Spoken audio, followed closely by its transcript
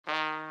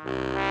So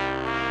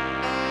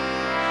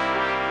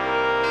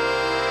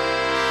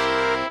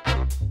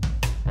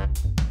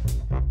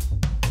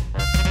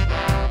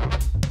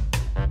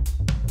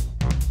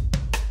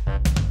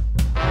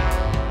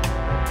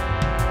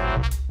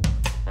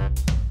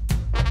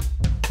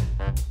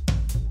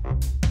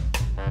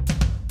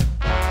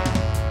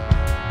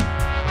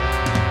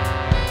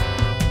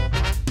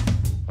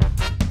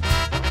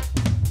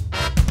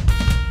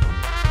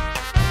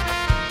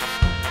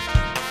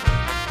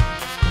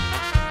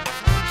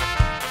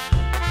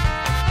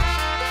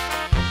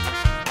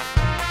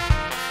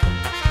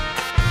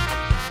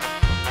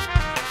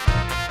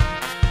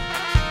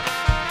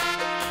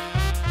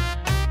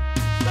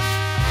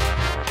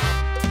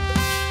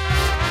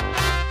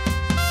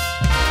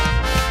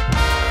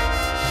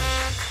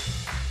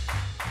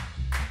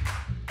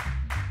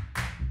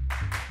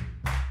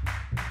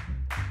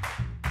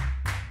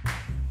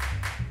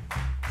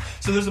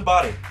there's a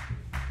body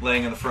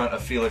laying in the front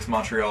of Felix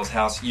Montreal's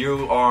house.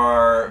 You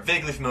are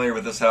vaguely familiar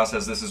with this house,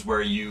 as this is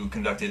where you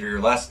conducted your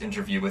last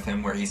interview with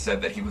him, where he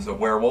said that he was a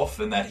werewolf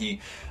and that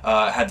he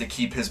had to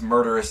keep his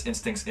murderous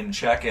instincts in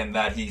check, and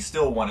that he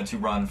still wanted to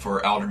run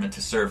for alderman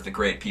to serve the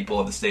great people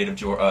of the state of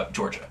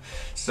Georgia.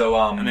 So,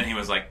 and then he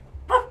was like,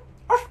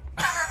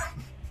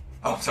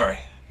 oh, sorry.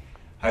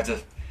 I had to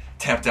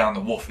tamp down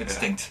the wolf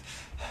instinct.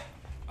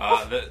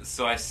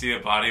 So I see a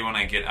body when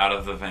I get out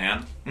of the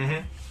van.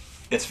 Mm-hmm.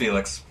 It's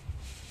Felix.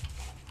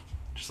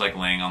 Just like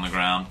laying on the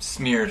ground.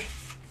 Smeared.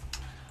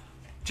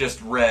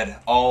 Just red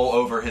all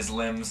over his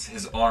limbs,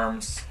 his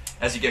arms.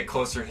 As you get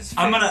closer, his face.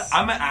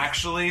 I'm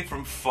actually,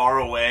 from far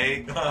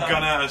away,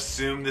 gonna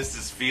assume this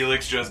is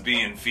Felix just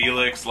being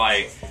Felix.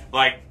 Like,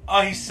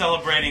 oh, he's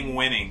celebrating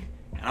winning.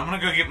 And I'm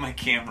gonna go get my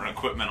camera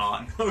equipment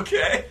on.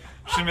 Okay.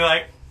 Should be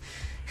like,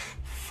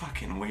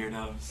 fucking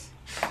weirdos.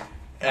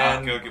 And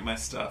I'll go get my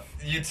stuff.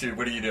 You two,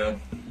 what are you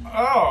doing?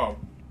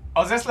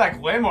 Oh, that's like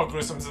way more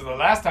gruesome than the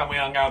last time we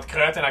hung out,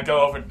 Kurt, and I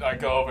go over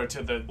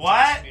to the...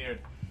 What?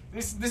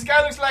 This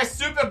guy looks like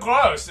super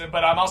gross,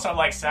 but I'm also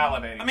like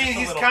salivating. I mean,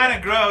 he's kind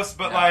of gross,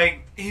 but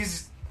like,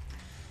 he's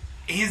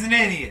an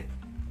idiot.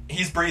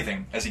 He's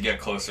breathing as you get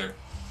closer.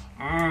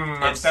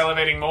 I'm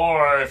salivating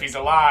more if he's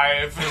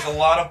alive. There's a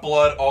lot of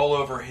blood all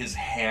over his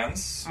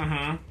hands,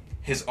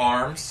 his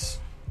arms,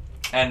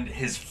 and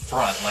his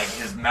front, like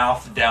his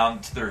mouth down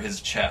through his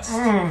chest.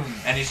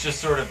 And he's just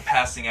sort of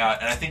passing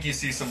out. And I think you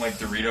see some like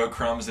Dorito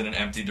crumbs in an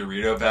empty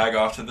Dorito bag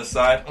off to the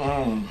side.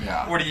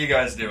 Yeah. What are you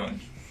guys doing?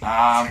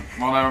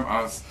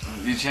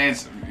 You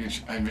changed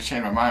my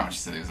mind when you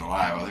said he was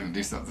alive. I was going to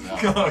do something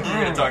else. You're going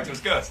to talk to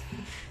his ghost.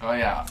 Oh,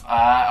 yeah.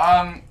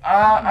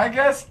 I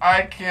guess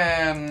I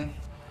can...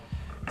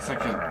 It's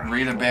like a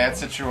read a bad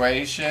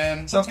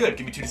situation. Sounds good.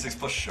 Give me 2d6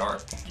 plus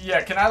sharp.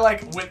 Yeah, can I,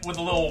 like, with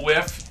a little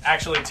whiff,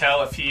 actually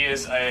tell if he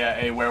is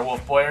a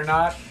werewolf boy or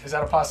not? Is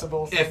that a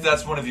possible thing? If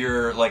that's one of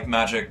your, like,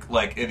 magic,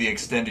 like, the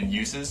extended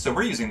uses. So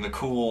we're using the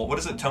cool, what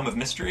is it, Tome of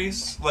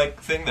Mysteries, like,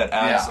 thing that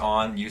adds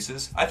on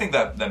uses. I think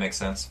that makes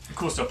sense.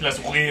 Cool, so plus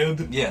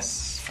weird.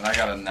 Yes. And I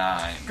got a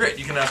 9. Great.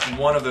 You can ask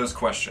one of those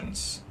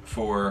questions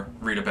for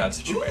read a bad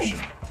situation.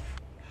 Ooh.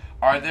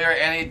 Are there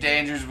any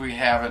dangers we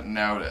haven't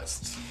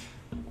noticed?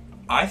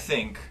 I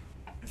think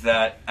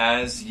that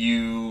as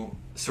you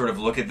sort of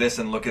look at this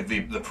and look at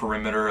the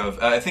perimeter of...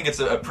 I think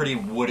it's a pretty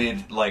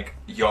wooded, like,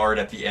 yard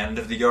at the end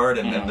of the yard,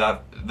 and then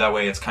that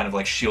way it's kind of,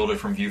 like, shielded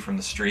from view from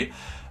the street.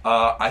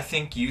 I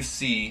think you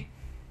see,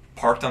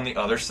 parked on the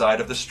other side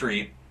of the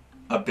street,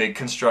 a big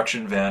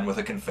construction van with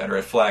a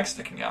Confederate flag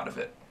sticking out of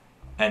it.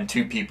 And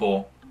 2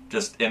 people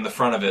just in the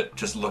front of it,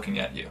 just looking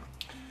at you.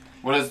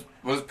 What is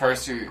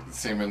Percy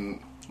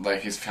Semen,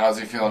 like, how's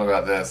he feeling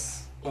about this?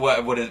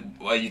 What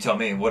you tell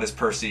me. What is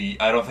Percy?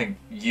 I don't think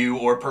you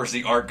or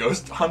Percy are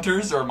ghost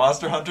hunters or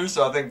monster hunters,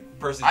 so I think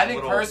Percy's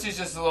Percy's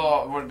just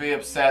would be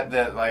upset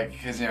that, like,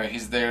 cause,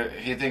 he's there,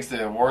 he thinks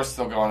the war's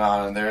still going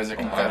on and there is a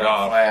Confederate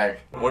flag.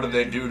 What did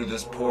they do to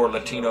this poor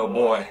Latino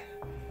boy?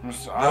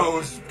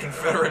 Those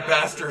Confederate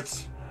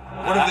bastards.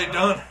 What have they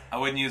done? I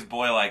wouldn't use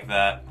boy like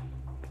that.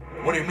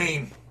 What do you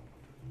mean?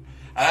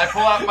 And I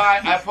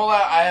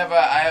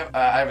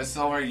have a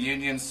silver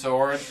Union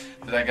sword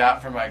that I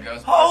got from my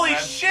ghost. Holy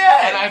friend, shit!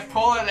 And I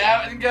pull it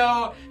out and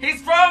go,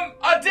 he's from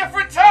a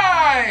different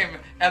time!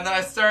 And then I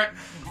start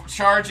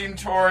charging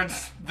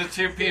towards the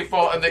 2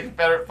 people and the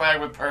Confederate flag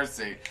with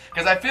Percy.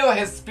 Because I feel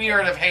his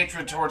spirit of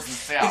hatred towards the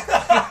South.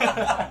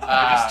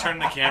 Just turn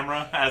the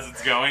camera as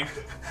it's going.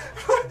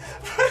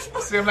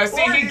 See, I'm like,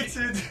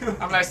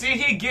 see,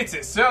 he gets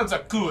it. Sounds are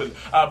cool.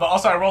 But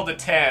also I rolled a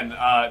 10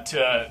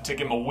 to give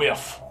him a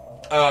whiff.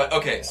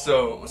 Okay,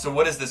 so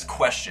what is this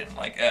question?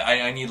 Like,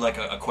 I need, like,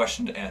 a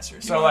question to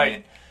answer. So,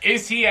 like,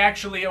 is he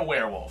actually a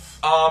werewolf?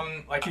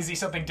 Like, is he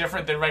something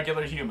different than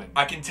regular human?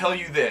 I can tell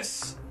you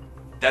this.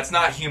 That's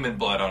not human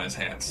blood on his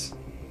hands.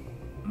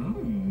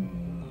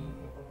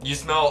 You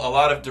smell a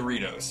lot of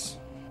Doritos.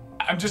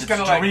 I'm just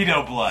gonna, like...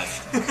 Dorito blood.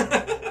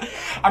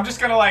 I'm just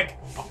gonna, like,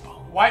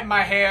 wipe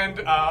my hand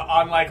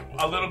on, like,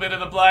 a little bit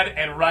of the blood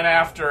and run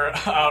after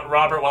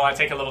Robert while I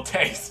take a little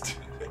taste.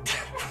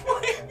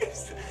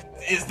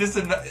 Is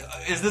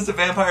this a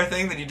vampire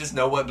thing that you just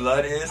know what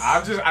blood is?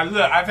 I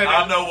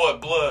know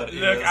what blood is.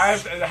 Look,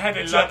 I've had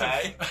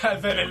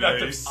a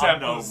lot of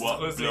samples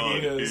through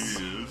the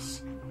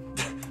years.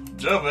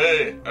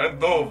 Johnny, I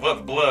know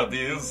what blood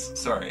is.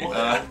 Sorry.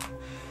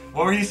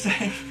 What were you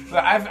saying?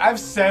 I've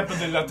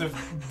sampled a lot of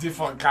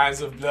different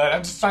kinds of blood.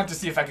 I'm just trying to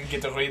see if I can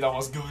get a read on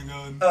what's going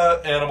on.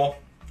 Animal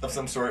of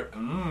some sort.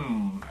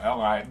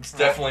 Alright. It's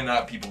definitely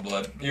not people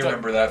blood. You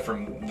remember that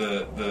from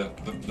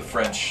the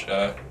French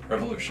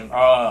Revolution.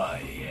 Oh,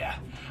 yeah.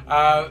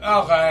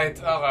 Alright.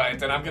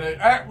 And I'm gonna...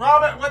 Hey,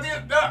 Robert, what do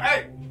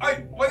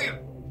you...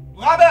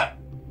 Robert!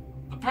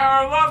 The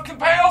power of love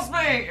compels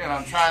me! And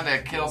I'm trying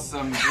to kill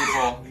some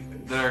people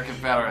that are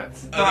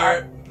Confederates.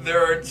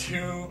 There are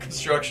two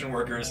construction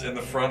workers in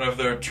the front of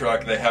their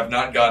truck. They have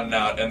not gotten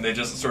out, and they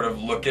just sort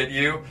of look at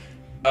you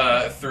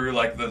through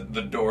like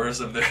the doors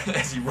of their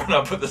as you run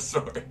up with a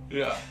sword.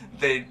 Yeah.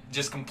 They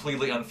just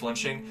completely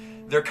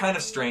unflinching. They're kind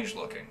of strange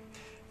looking.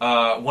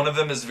 One of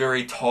them is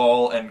very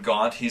tall and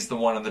gaunt. He's the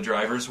one on the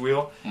driver's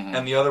wheel,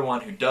 and the other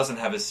one who doesn't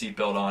have his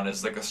seatbelt on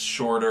is like a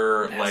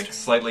shorter, like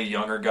slightly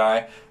younger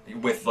guy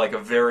with like a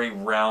very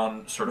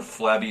round, sort of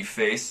flabby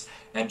face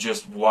and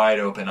just wide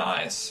open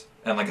eyes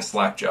and like a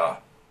slack jaw.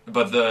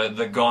 But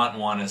the gaunt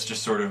one is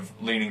just sort of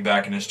leaning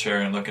back in his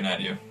chair and looking at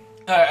you.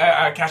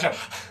 Catch up.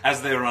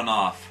 As they run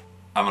off,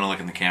 I'm gonna look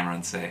in the camera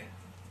and say,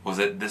 was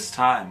it this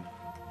time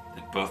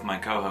that both my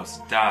co-hosts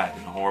died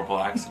in a horrible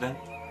accident?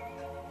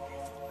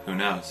 Who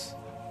knows?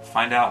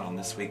 Find out on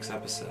this week's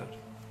episode.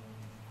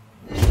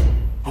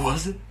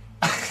 Was it?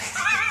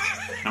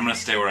 I'm gonna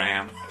stay where I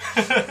am.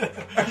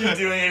 Are you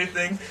doing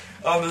anything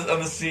on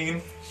the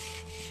scene?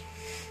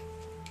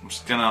 I'm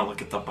just gonna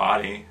look at the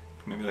body.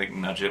 Maybe like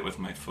nudge it with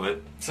my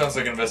foot. Sounds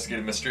like an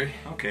investigative mystery.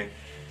 Okay.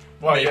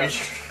 Well, Maybe. yeah.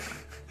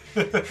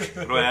 What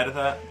do I add to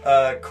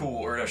that?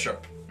 Cool or no,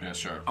 sharp. Yeah,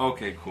 sure.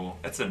 Okay, cool.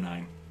 That's a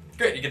 9.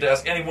 Great, you get to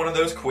ask any one of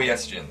those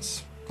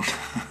questions.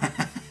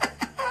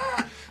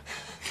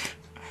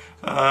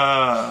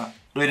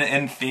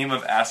 In theme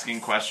of asking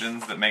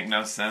questions that make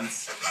no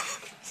sense,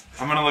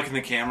 I'm gonna look in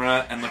the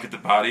camera and look at the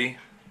body.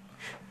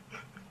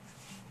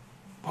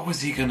 What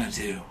was he gonna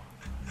do?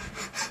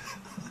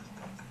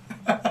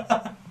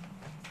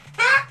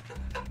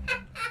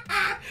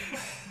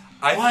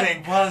 What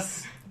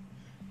was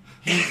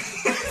he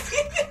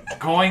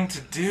going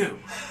to do?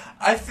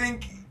 I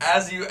think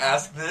as you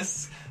ask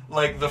this,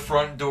 like the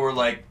front door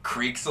like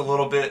creaks a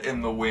little bit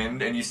in the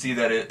wind, and you see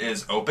that it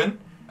is open,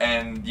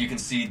 and you can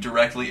see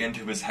directly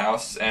into his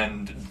house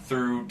and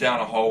through down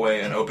a hallway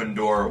an open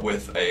door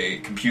with a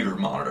computer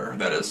monitor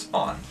that is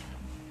on.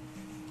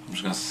 I'm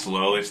just gonna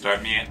slowly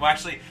start meandering. Well,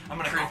 actually, I'm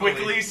gonna Creepily.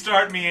 quickly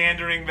start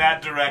meandering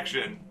that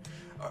direction.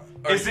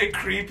 Is it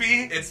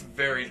creepy? It's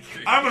very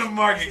creepy. I'm gonna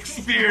mark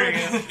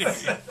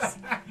experience.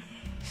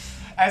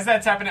 As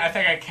that's happening, I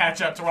think I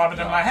catch up to Robert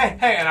and I'm like,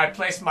 hey, and I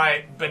place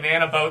my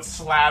banana boat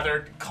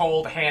slathered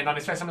cold hand on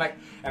his face. I'm like,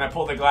 and I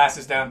pull the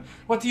glasses down.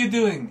 What are you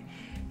doing?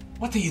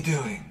 What are you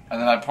doing?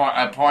 And then I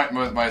point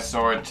with my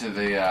sword to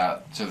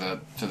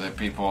the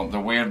people,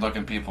 the weird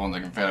looking people in the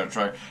Confederate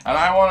truck, and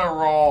I want to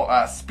roll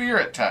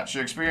Spirit Touch.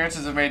 Your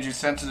experiences have made you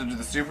sensitive to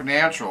the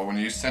supernatural. When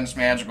you sense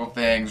magical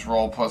things,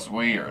 roll plus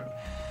weird.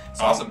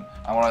 So Awesome.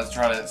 I want to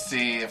try to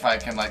see if I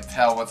can like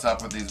tell what's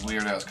up with these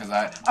weirdos, because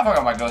I fuck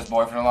with my ghost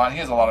boyfriend a lot. He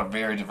has a lot of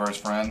very diverse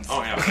friends.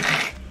 Oh yeah.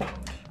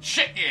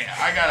 Shit, yeah,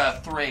 I got a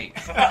 3.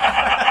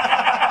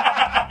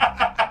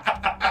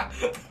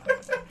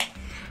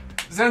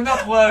 They're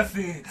not worth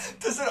it.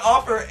 Does it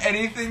offer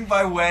anything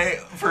by way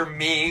for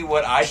me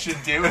what I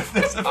should do with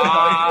this?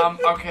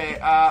 Okay,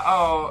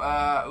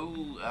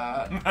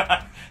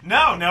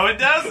 No, it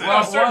doesn't.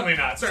 Well, certainly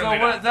not. So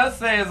what it does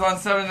say is on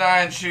 7 to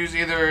 9, choose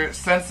either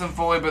sense them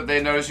fully, but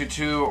they notice you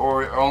too,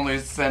 or only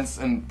sense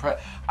and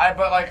I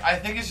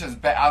think it's just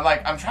bad.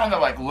 I'm trying to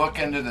like look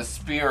into the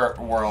spirit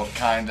world,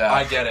 kind of.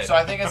 I get it. So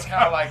I think it's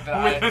kind of like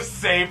that. With a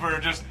saber,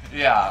 just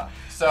Yeah.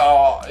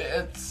 So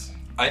it's.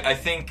 I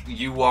think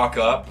you walk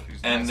up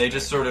and they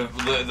just sort of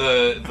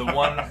the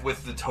one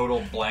with the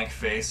total blank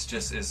face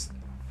just is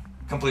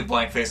complete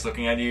blank face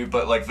looking at you,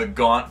 but like the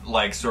gaunt,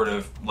 like sort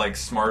of like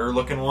smarter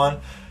looking one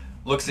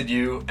looks at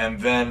you and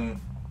then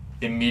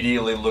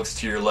immediately looks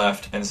to your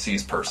left and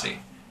sees Percy.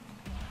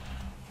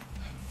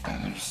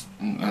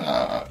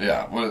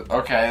 Yeah.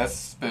 Okay, that's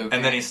spooky.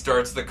 And then he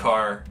starts the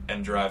car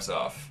and drives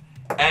off.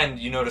 And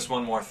you notice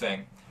one more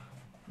thing.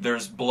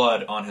 There's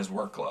blood on his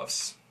work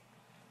gloves.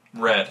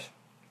 Red.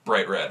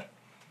 Bright red.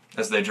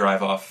 As they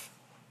drive off.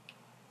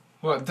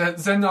 Well,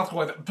 they're not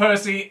worth it.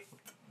 Percy,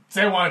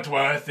 they weren't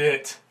worth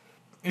it.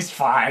 It's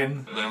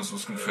fine. Them's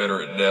was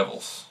Confederate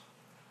devils.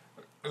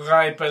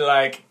 Right, but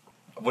like...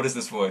 What is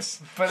this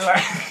voice? But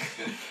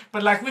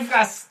like, we've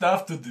got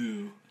stuff to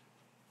do.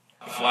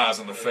 Flies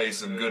in the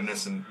face of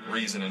goodness and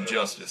reason and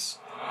justice.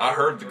 I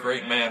heard the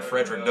great man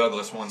Frederick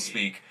Douglass once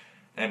speak,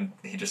 and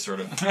he just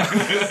sort of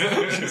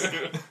just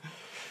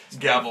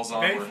gavels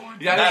onward.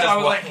 Yeah, That that's is why I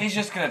was what- like, he's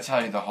just gonna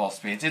tell you the whole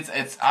speech. It's.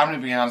 I'm gonna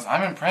be honest.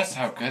 I'm impressed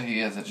how good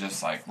he is at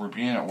just like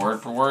repeating it word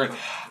for word.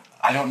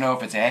 I don't know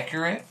if it's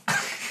accurate.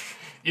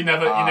 You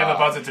never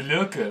bothered to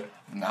look.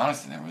 And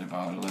honestly, never really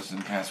bothered to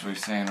listen past what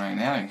he's saying right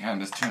now. You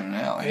kind of just tuning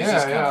out. He's Yeah,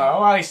 just yeah.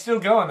 Oh, he's still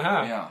going,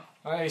 huh? Yeah.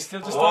 Oh, he's still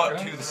just What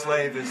talking. to the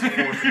slave is the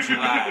 4th of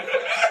July.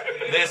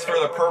 This, for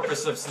the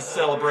purpose of the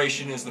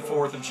celebration, is the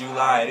 4th of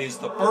July. It is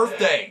the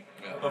birthday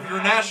of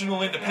your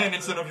national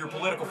independence and of your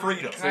political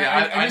freedom.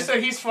 And you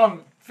said he's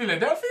from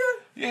Philadelphia?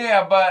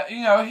 Yeah, but,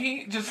 you know,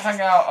 he just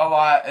hung out a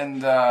lot in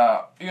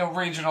the, you know,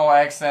 regional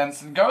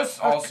accents. And Ghost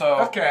also...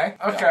 Okay,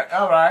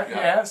 all right,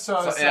 yeah. So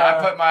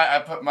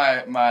I put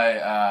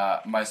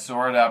my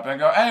sword up and I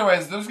go,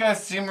 anyways, those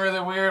guys seem really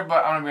weird,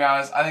 but I'm going to be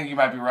honest, I think you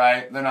might be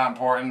right. They're not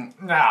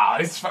important. No,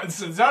 it's fun.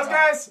 So those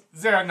guys,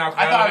 they're not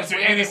relevant to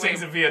anything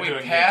that we are doing.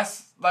 We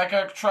passed, like,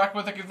 a truck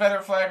with a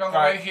Confederate flag on the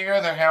way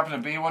here. There happened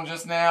to be one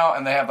just now,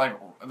 and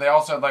they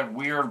also had, like,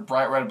 weird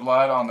bright red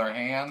blood on their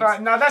hands.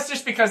 Right, no, that's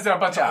just because they're a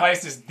bunch of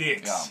racist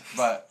dicks. Yeah,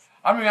 but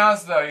I'm gonna be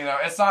honest though, you know,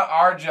 it's not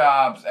our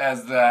jobs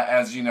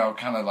as you know,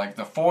 kind of like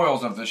the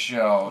foils of the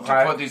show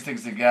to put these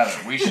things together.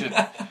 We should,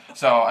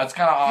 so it's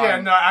kind of on.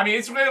 Yeah, no, I mean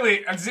it's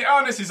really the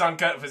onus is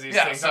uncut for these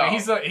things. So I mean,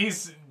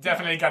 he's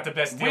definitely got the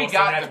best deals. We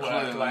got the the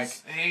network. clues. Like,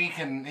 he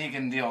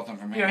can deal with them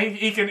for me. yeah,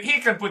 he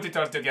can put it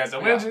all together.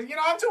 Yeah. We're just, you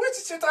know, we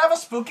just here to have a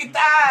spooky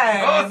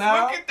time. Oh, you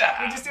know? spooky time.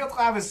 We're just here to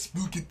have a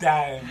spooky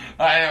time.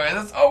 Anyway,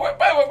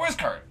 by the way, where's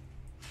Kurt?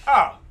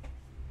 Oh,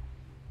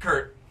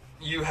 Kurt,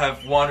 you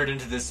have wandered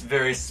into this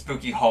very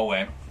spooky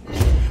hallway.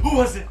 Who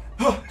was it?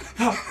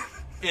 I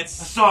It's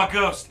saw a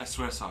ghost. I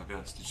swear I saw a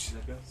ghost. Did you see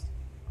that ghost?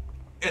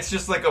 it's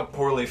just like a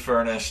poorly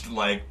furnished,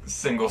 like,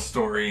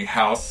 single-story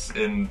house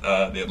in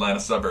the Atlanta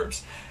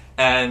suburbs.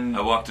 And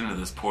I walked into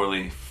this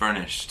poorly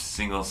furnished,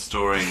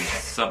 single-story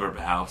suburb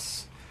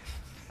house.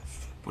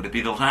 Would it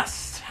be the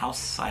last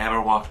house I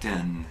ever walked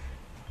in?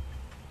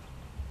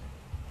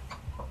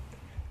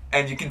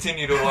 And you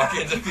continue to walk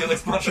into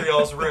Felix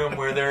Montreal's room,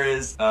 where there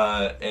is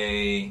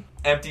a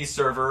empty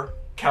server,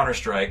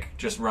 Counterstrike,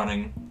 just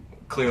running.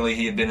 Clearly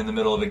he had been in the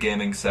middle of a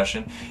gaming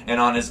session. And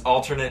on his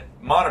alternate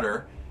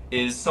monitor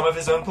is some of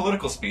his own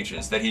political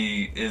speeches that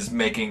he is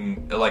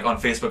making, like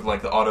on Facebook,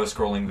 like the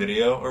auto-scrolling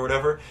video or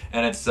whatever.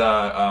 And it's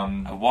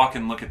I walk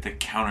and look at the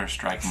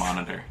Counterstrike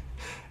monitor.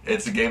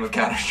 it's a game of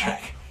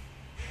Counter-Strike.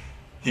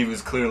 He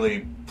was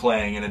clearly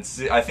playing, and it's.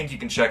 I think you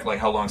can check like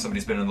how long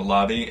somebody's been in the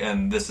lobby,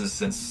 and this is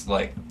since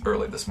like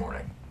early this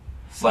morning,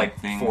 like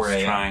 4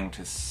 a.m. Trying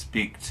to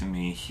speak to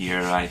me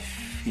here. I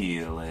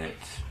feel it.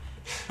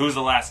 Who's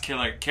the last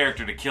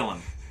character to kill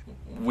him?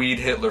 Weed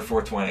Hitler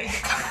 420.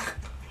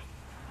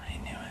 I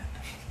knew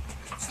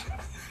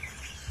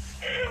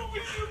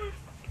it.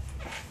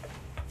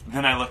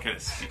 Then I look at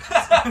his feet.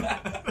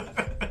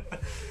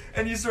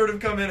 And you sort of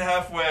come in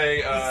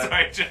halfway.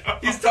 Sorry, Joe.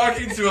 He's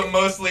talking to a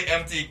mostly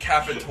empty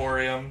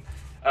cafetorium.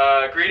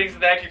 Greetings and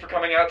thank you for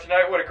coming out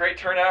tonight. What a great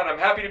turnout. I'm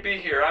happy to be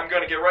here. I'm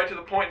going to get right to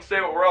the point and say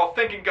what we're all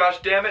thinking.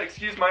 Gosh damn it,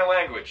 excuse my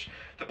language.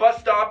 The bus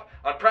stop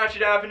on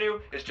Pratchett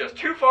Avenue is just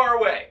too far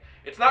away.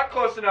 It's not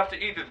close enough to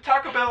either the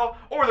Taco Bell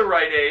or the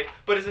Rite Aid,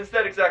 but is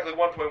instead exactly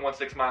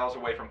 1.16 miles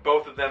away from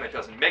both of them. It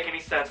doesn't make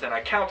any sense, and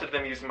I counted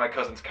them using my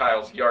cousin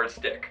Kyle's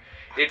yardstick.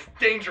 It's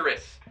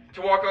dangerous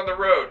to walk on the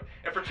road,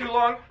 and for too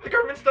long, the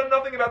government's done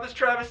nothing about this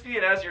travesty,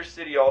 and as your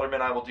city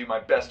alderman, I will do my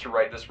best to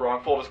right this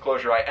wrong. Full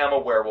disclosure, I am a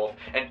werewolf,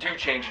 and do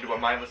change into a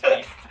mindless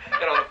beast,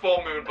 and on the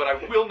full moon, but I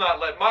will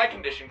not let my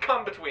condition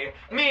come between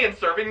me and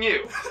serving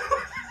you.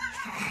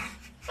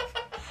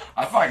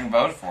 I fucking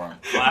vote for him.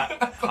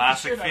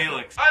 Classic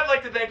Felix. I'd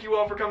like to thank you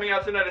all for coming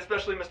out tonight,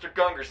 especially Mr.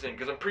 Gungerson,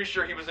 because I'm pretty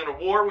sure he was in a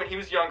war when he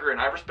was younger,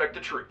 and I respect the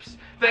troops.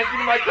 Thank you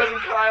to my cousin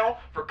Kyle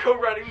for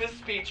co-writing this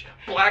speech,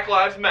 Black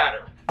Lives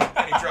Matter.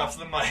 And he drops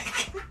the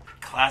mic.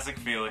 Classic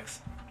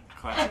Felix.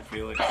 Classic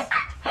Felix.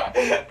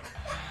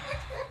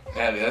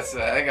 Yeah, dude,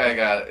 that guy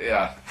got,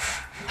 yeah.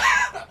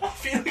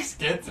 Felix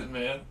gets it,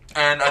 man.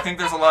 And I think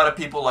there's a lot of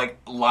people, like,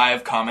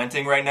 live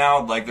commenting right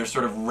now, like, they're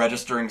sort of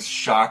registering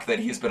shock that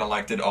he's been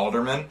elected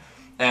alderman,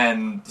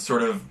 and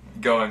sort of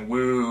going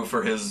woo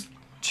for his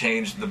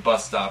change the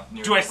bus stop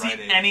near Do I the see Rite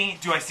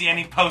Aid.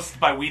 any posts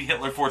by Weed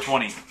Hitler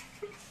 420?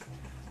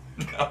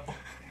 No.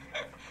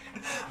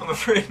 I'm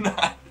afraid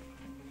not.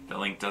 The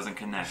link doesn't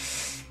connect.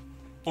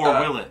 Or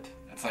will it?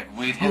 It's like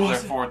Weed Hitler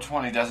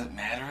 420 doesn't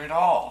matter at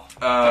all.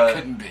 It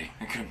couldn't be.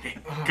 It couldn't be.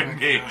 Couldn't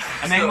be.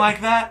 A name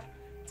like that?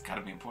 It's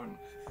gotta be important.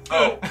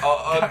 Oh,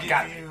 I'll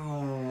give you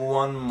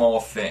one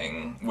more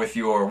thing with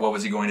your what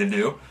was he going to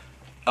do.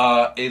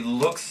 It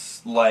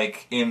looks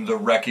like in the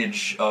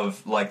wreckage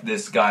of like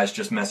this guy's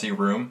just messy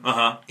room,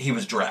 he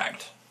was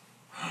dragged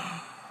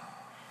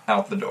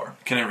out the door.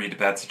 Can I read a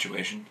bad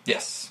situation?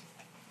 Yes.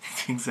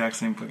 It's the exact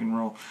same fucking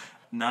roll.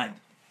 9.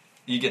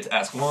 You get to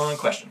ask one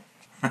question.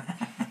 It's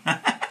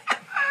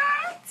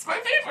my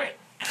favorite.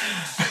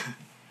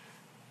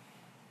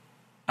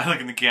 I look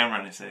in the camera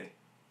and I say,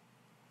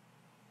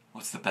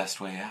 what's the best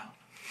way out?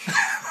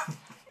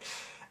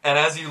 And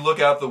as you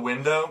look out the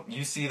window,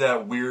 you see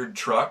that weird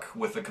truck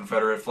with the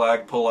Confederate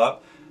flag pull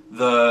up.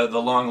 The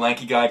long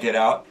lanky guy get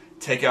out,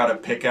 take out a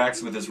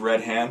pickaxe with his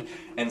red hand,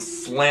 and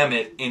slam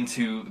it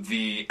into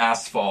the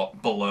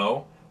asphalt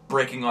below,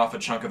 breaking off a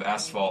chunk of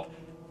asphalt.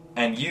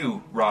 and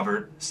you,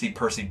 Robert, see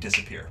Percy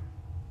disappear.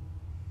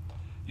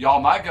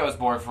 Y'all, my ghost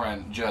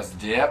boyfriend just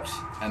dipped,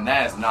 and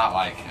that is not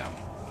like him.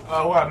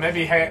 Oh, well,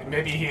 maybe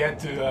he had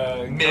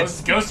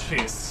to ghost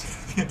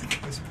piece.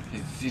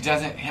 He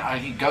doesn't.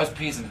 He ghost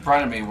pees in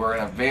front of me. We're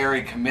in a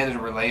very committed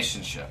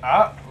relationship.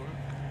 I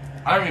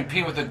don't even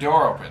pee with the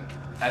door open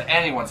at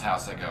anyone's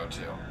house I go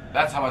to.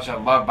 That's how much I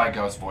love my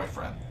ghost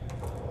boyfriend.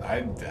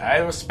 I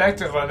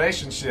respect a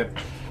relationship.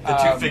 The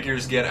two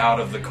figures get out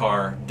of the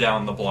car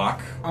down the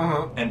block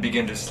and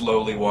begin to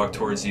slowly walk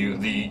towards you,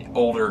 the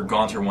older,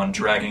 gaunter one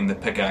dragging the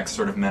pickaxe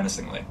sort of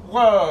menacingly.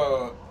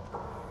 Whoa.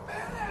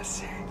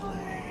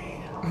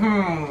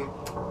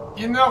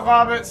 You know,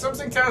 Robert,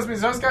 something tells me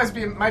those guys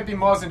might be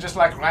more than just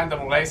like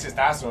random racist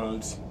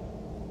assholes.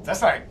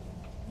 That's like,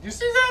 you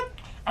see that?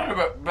 I don't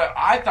know, but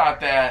I thought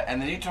that, and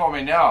then you told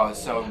me no,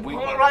 so we...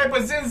 Well, right,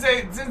 but since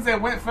they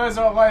went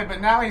further away,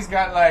 but now he's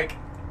got like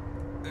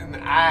an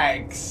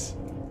axe.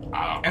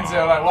 And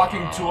they're like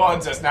walking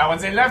towards us now. When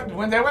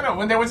they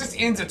were just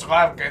in the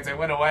truck and they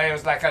went away, it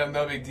was like kind of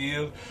no big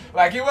deal.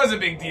 Like it was a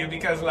big deal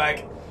because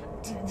like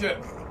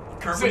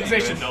they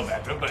should know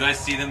better. But Do I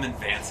see them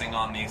advancing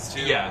on these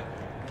two? Yeah.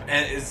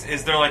 And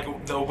is there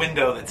like the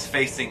window that's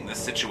facing the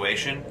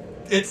situation?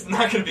 It's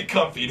not going to be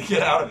comfy to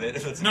get out of it.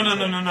 If it's No.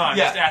 I'm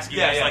just asking.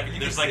 Yeah,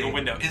 there's like a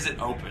window. Is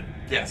it open?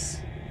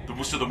 Yes.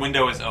 So the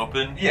window is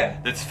open?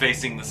 Yeah. That's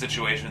facing the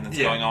situation that's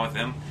Yeah. going on with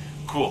him?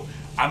 Cool.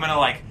 I'm going to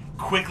like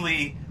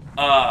quickly,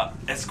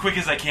 as quick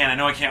as I can, I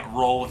know I can't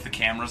roll with the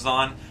cameras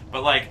on,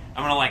 but like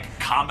I'm going to like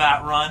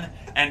combat run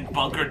and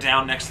bunker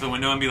down next to the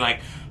window and be like,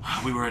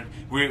 we're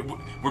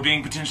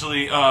being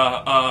potentially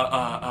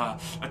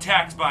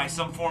attacked by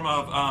some form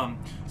of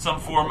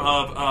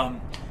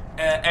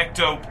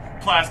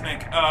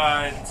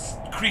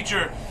ectoplasmic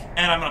creature,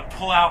 and I'm gonna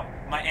pull out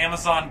my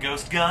Amazon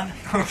ghost gun.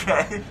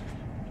 Okay.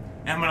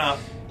 And I'm gonna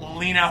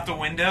lean out the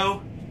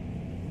window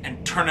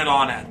and turn it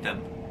on at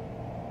them.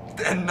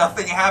 And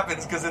nothing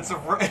happens because it's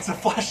a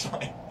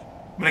flashlight.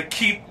 I'm gonna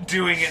keep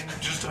doing it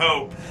and just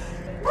hope.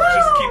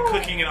 Just keep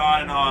clicking it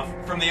on and off.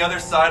 From the other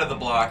side of the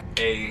block,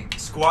 a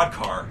squad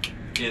car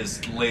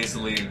is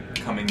lazily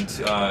coming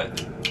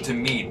to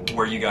meet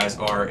where you guys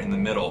are in the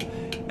middle.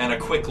 And a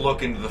quick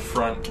look into the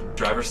front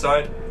driver's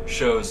side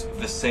shows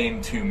the same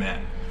two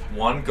men.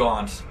 One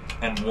gaunt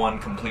and one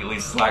completely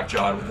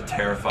slack-jawed with a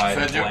terrified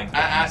blank.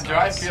 Do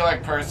I feel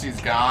like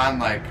Percy's gone?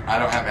 Like I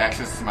don't have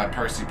access to my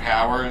Percy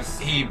powers?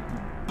 He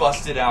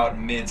busted out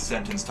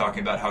mid-sentence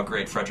talking about how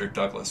great Frederick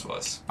Douglass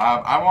was.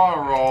 I want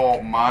to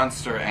roll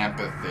monster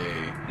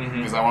empathy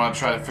because I want to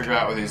try to figure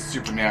out what these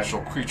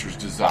supernatural creatures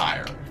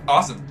desire.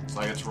 Awesome.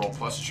 So I get to roll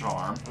plus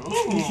charm.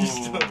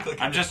 Ooh.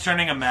 I'm just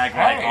turning a mag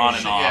light on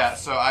and off. Yeah,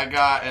 so I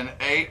got an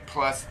 8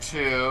 plus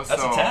 2.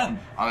 That's so a 10.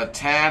 On a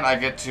 10, I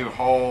get to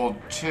hold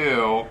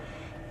 2.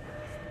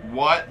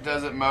 What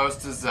does it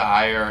most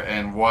desire,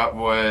 and what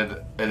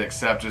would it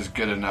accept as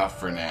good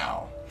enough for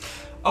now?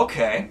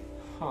 Okay.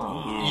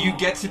 Ooh. You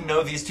get to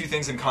know these two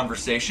things in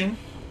conversation.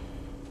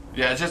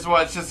 Yeah,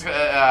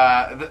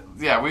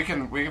 we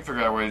can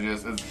figure out what it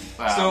is.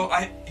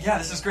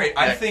 This is great.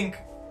 I think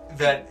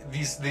that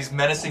these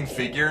menacing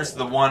figures,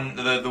 the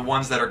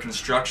ones that are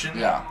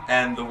construction,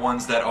 and the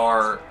ones that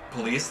are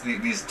police,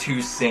 these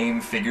two same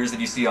figures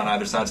that you see on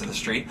either sides of the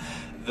street,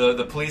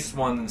 the police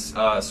ones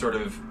sort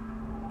of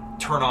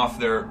turn off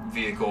their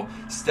vehicle,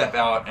 step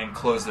out, and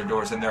close their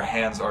doors, and their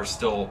hands are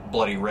still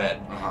bloody red,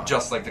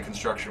 just like the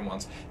construction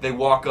ones. They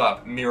walk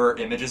up, mirror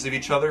images of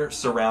each other,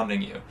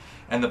 surrounding you.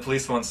 And the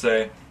police ones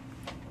say,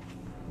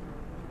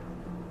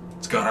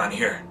 "What's going on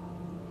here?"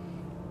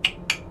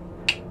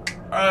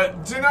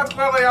 Do not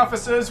worry,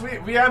 officers.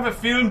 We have a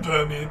film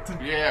permit.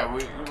 Yeah, we're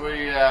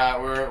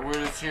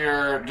just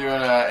here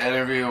doing an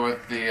interview with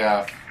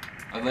the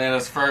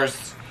Atlanta's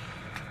first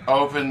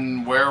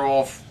open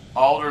werewolf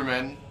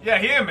alderman. Yeah,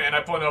 him, and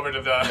I point over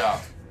to the... Yeah.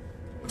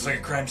 Looks like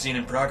a crime scene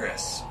in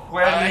progress.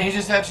 He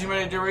just had too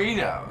many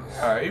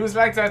Doritos. He was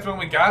like that when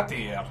we got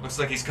here. Looks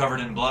like he's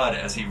covered in blood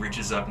as he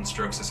reaches up and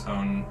strokes his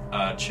own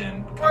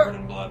chin, covered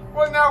in blood.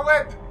 Well, now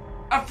what?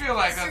 I feel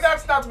like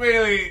that's not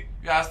really...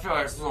 Yeah, I feel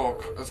like it's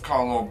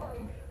called a little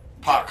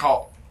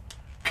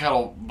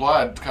kettle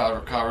blood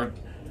covered.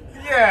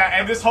 Yeah,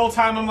 and this whole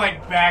time I'm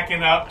like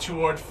backing up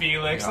toward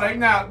Felix. Yeah.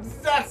 Like, I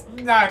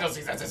don't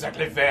think that's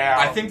exactly fair.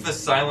 I think the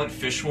silent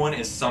fish one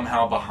is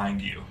somehow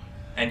behind you,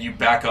 and you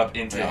back up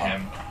into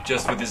him,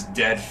 just with his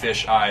dead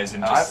fish eyes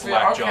and just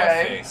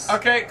slack-jawed face.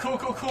 Okay,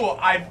 cool.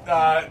 I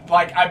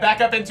back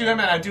up into him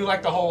and I do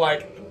like the whole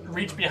like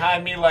reach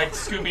behind me like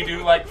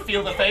Scooby-Doo, like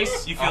feel the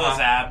face. You feel his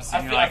abs.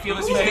 I feel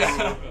his face,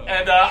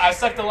 and I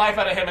suck the life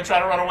out of him and try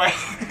to run away.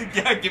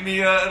 Yeah, give me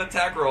an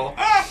attack roll.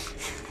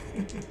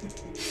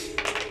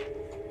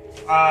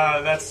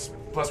 That's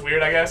plus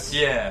weird, I guess.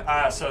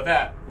 Yeah. So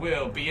that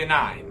will be a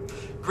 9.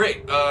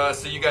 Great.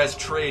 So you guys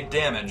trade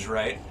damage,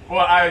 right?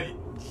 Well,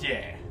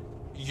 Yeah.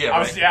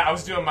 Right. I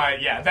was doing my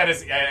that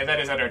is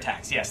under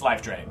attacks. Yes,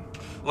 life drain.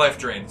 Life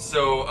drain.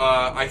 So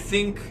I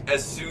think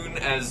as soon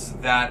as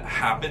that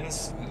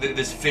happens,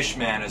 this fish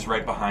man is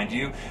right behind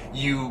you.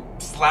 You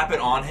slap it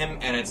on him,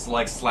 and it's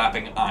like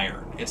slapping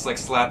iron. It's like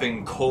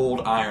slapping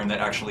cold iron that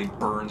actually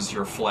burns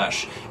your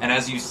flesh. And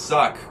as you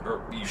suck,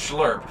 or you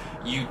slurp,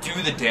 you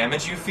do the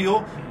damage you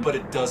feel, but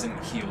it doesn't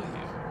heal you.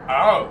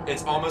 Oh.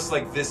 It's almost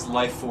like this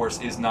life force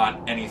is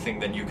not anything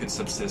that you could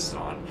subsist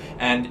on.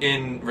 And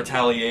in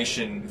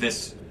retaliation,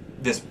 this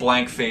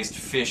blank-faced,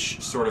 fish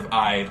sort of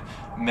eyed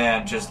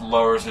man just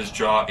lowers his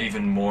jaw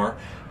even more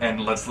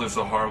and lets loose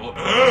a horrible...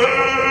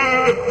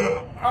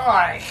 Oh,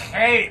 I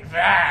hate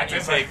that. You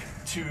take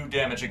 2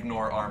 damage,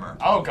 ignore armor.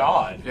 Oh,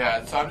 God.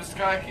 Yeah, so I'm just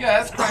kind of like, yeah,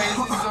 that's crazy.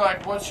 So,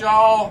 like, what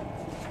y'all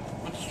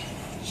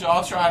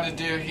trying to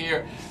do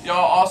here? Y'all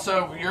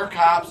also, you're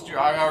cops.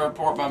 I gotta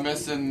report my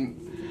missing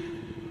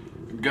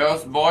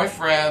ghost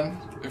boyfriend.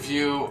 If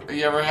you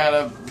ever had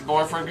a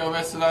boyfriend go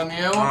missing on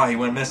you? Oh, he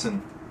went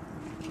missing.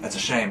 That's a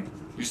shame.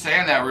 You're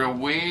saying that real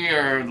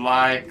weird,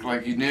 like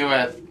you knew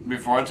it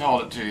before I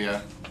told it to you.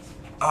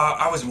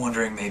 I was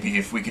wondering maybe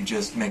if we could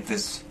just make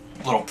this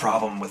little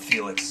problem with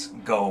Felix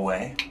go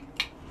away.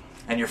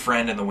 And your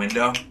friend in the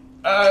window.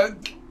 I'm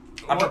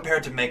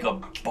prepared to make a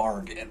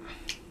bargain.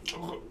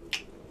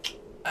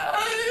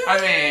 I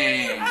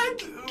mean...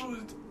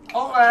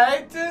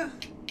 Alright.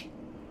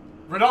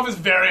 Rodolphe is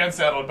very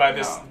unsettled by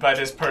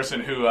this person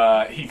who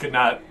he could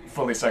not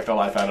fully suck the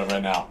life out of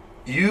right now.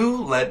 You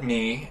let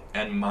me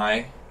and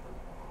my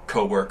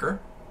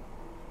co-worker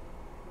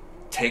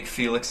take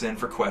Felix in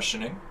for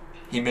questioning.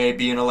 He may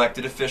be an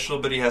elected official,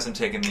 but he hasn't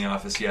taken the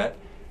office yet.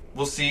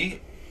 We'll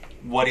see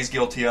what he's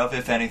guilty of,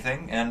 if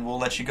anything, and we'll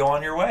let you go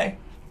on your way.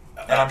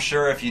 And I'm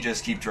sure if you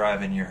just keep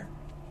driving, your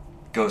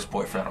ghost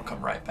boyfriend will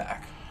come right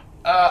back.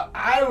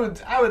 I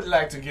would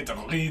like to get a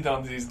read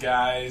on these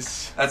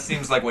guys. That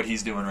seems like what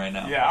he's doing right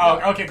now.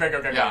 Yeah. Oh, okay. Great.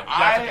 Yeah,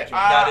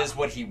 That is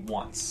what he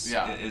wants.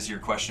 Yeah. Is your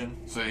question?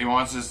 So he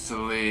wants us to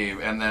leave,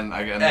 and then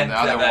again, And the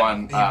other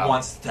one... he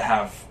wants to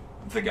have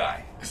the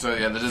guy. So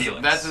yeah,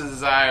 Felix. that's his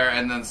desire,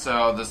 and then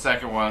so the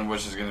second one,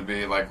 which is going to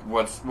be like,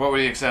 what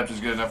would he accept is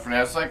good enough for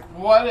now? It's like,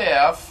 what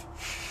if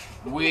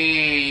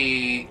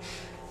we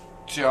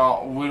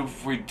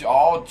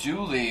all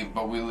do leave,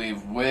 but we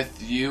leave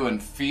with you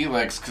and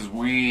Felix because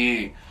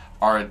we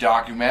are a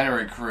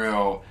documentary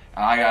crew,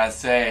 and I gotta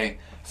say,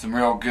 some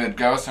real good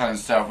ghost hunting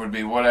stuff would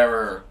be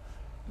whatever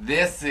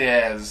this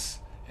is,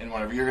 and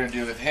whatever you're gonna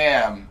do with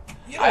him.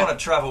 You don't want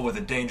to travel with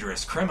a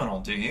dangerous criminal,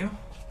 do you?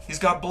 He's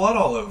got blood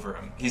all over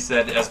him, he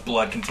said as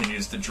blood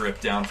continues to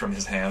drip down from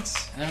his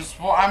hands.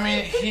 Well, I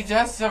mean, he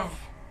does have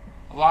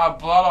a lot of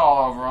blood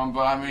all over him,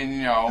 but I mean,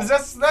 you know...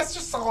 That's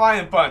just a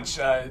lion punch.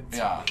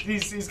 Yeah.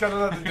 He's got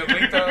another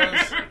delete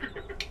those.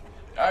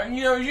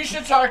 You know, you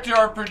should talk to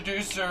our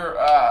producer,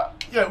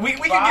 Yeah, we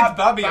can get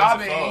Bobby on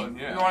the phone.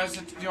 You Yeah. want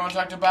to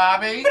talk to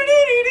Bobby?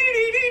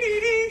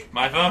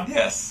 My phone?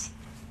 Yes.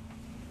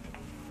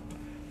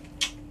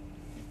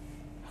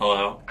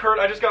 Hello? Kurt,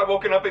 I just got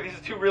woken up by these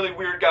 2 really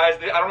weird guys.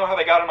 I don't know how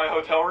they got in my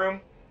hotel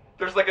room.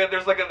 There's like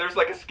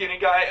a skinny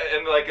guy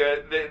and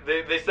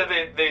they said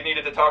they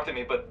needed to talk to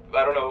me, but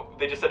I don't know.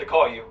 They just said to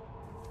call you.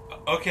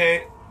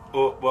 Okay,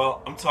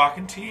 well, I'm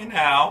talking to you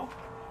now.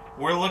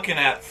 We're looking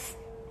at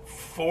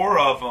 4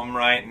 of them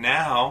right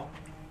now,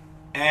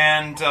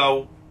 and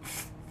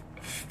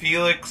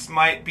Felix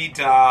might be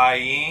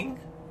dying.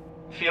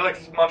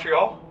 Felix,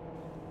 Montreal?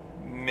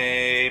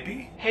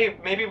 Maybe. Hey,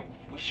 maybe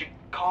we should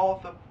call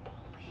the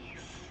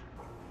police.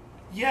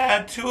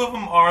 Yeah, 2 of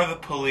them are the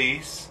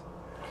police.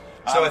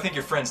 So I think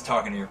your friend's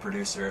talking to your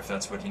producer if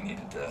that's what he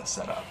needed to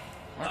set up.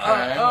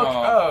 Okay.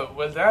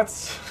 Well,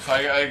 that's... So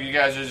you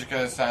guys are just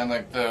gonna sign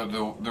like the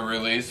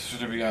release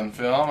to be on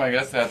film. I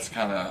guess that's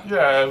kind of...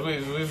 Yeah,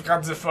 we've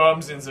got the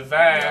forms in the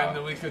van.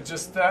 Yeah. We could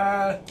just...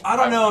 I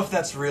don't know if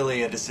that's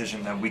really a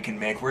decision that we can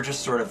make. We're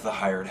just sort of the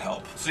hired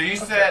help. So you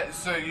said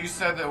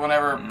that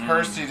whenever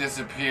Percy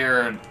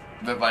disappeared,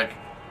 that like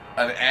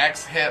an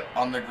axe hit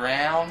on the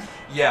ground.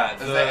 Yeah.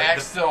 Is the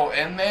axe still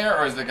in there,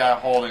 or is the guy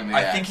holding the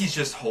axe? I think he's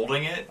just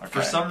holding it. Okay.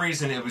 For some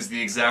reason, it was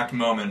the exact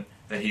moment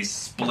that he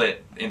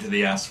split into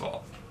the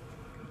asphalt.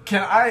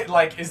 Can I,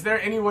 is there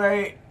any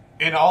way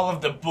in all of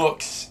the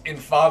books in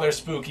Father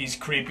Spooky's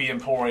Creepy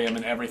Emporium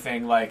and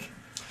everything,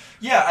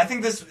 Yeah, I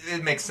think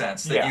it makes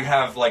sense that Yeah. you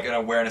have like an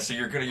awareness. So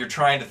you're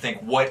trying to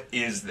think, what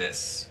is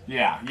this?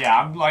 Yeah,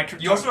 I'm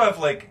You also have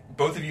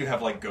both of you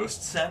have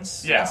ghost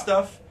sense Yeah. and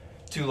stuff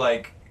to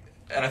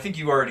and I think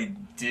you already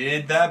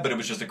did that, but it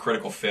was just a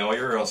critical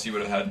failure, or else you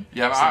would have had.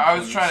 Yeah, but some I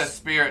was clues. trying to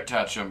spirit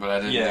touch him, but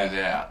I didn't do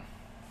that.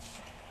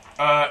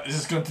 This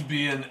is going to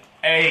be an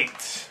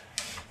 8.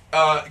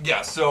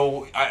 Yeah.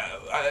 So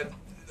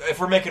if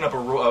we're making up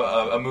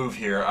a move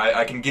here,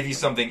 I can give you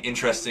something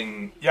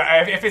interesting.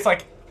 Yeah, if it's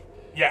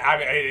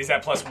is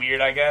that plus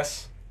weird, I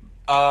guess?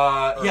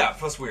 Yeah,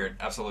 plus weird,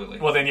 absolutely.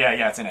 Well then,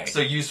 yeah, it's an 8.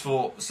 So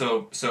useful,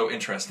 so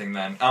interesting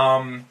then.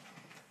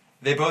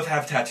 They both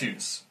have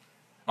tattoos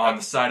on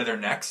the side of their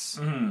necks.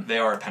 Mm-hmm. They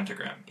are a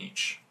pentagram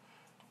each.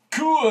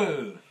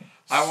 Cool!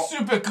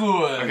 Super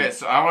cool. Okay,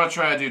 so I want to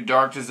try to do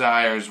Dark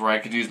Desires where I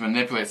could use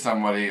manipulate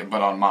somebody,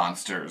 but on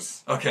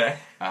monsters. Okay.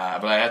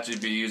 But I have to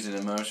be using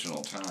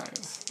emotional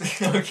ties.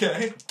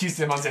 Okay. Kiss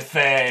him on the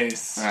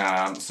face.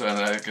 So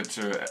then I get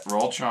to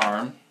roll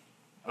charm.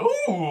 Ooh.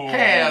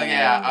 Hell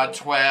yeah, a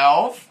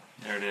 12.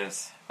 There it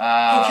is.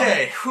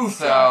 Okay.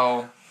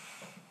 So,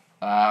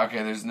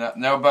 okay, there's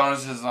no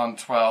bonuses on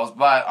 12s,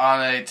 but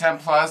on a 10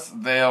 plus,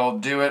 they'll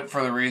do it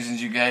for the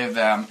reasons you gave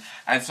them.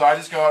 And so I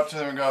just go up to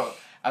them and go,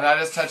 and I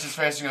just touch his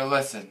face and go,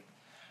 listen,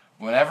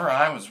 whenever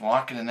I was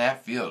walking in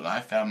that field and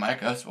I found my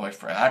ghost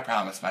boyfriend, I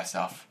promised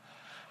myself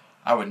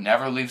I would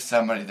never leave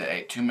somebody that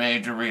ate too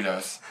many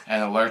Doritos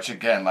and lurch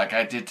again like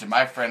I did to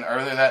my friend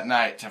earlier that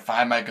night to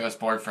find my ghost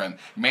boyfriend.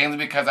 Mainly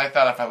because I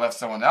thought if I left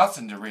someone else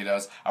in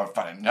Doritos, I would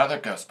find another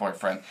ghost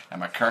boyfriend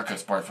and my current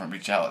ghost boyfriend would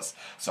be jealous.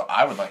 So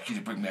I would like you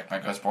to bring back my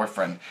ghost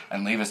boyfriend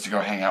and leave us to go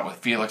hang out with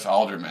Felix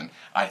Alderman.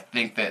 I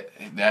think that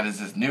is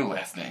his new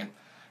last name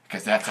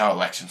because that's how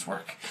elections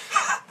work.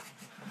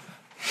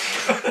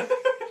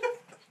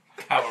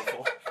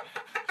 Powerful.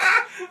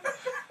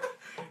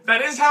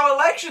 That is how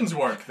elections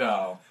work,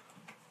 though.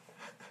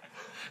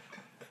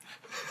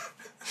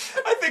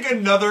 I think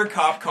another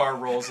cop car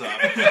rolls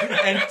up,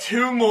 and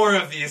two more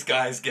of these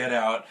guys get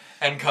out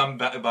and come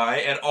by,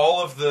 and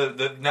all of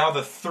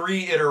the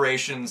 3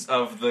 iterations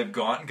of the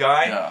gaunt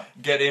guy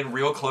get in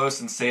real close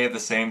and say at the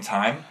same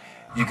time,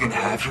 "You can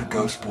have your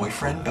ghost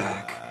boyfriend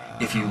back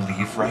if you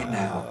leave right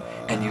now,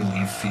 and you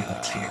leave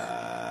Felix here."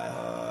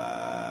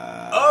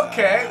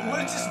 Okay,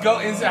 we'll just go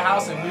into the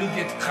house and we'll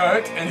get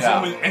Kurt, and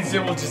then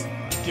we'll just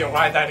get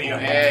right out of here.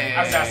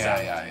 How's that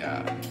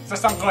sound? Does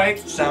that sound great?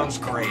 Sounds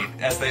great,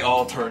 as they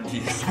all turn to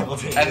you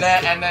simultaneously.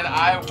 And then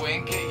I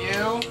wink at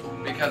you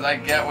because I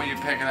get what you're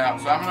picking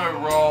up. So I'm going to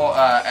roll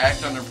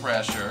act under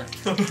pressure.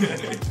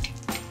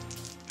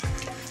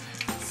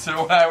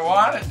 So what I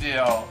want to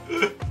do...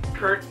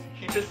 Kurt,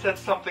 he just said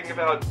something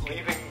about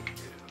leaving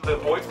the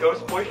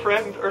ghost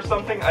boyfriend or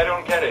something? I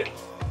don't get it.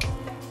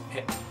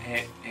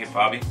 Hey,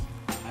 Bobby.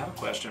 I have a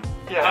question.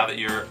 Yeah. Now that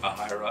you're a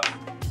higher up.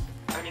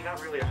 I mean,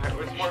 not really a high. It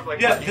was more of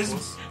like... Yeah, this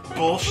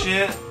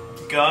bullshit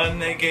gun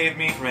they gave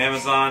me from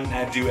Amazon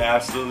had to do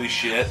absolutely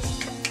shit.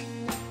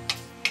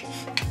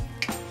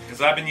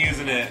 Because I've been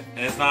using it,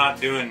 and it's not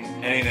doing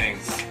anything.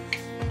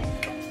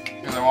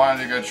 Because I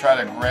wanted to go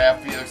try to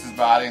grab Felix's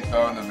body and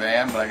throw it in the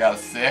van, but I got a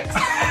 6.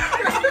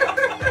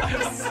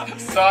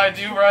 So I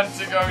do run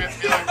to go get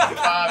Felix's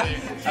body,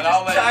 and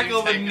I'll let tackle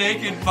you take the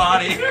naked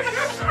body,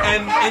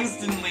 and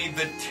instantly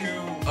the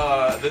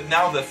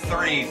the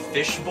 3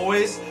 fish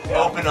boys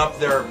open up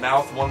their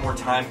mouth one more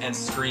time and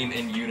scream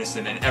in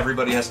unison, and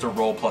everybody has to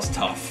roll plus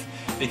tough.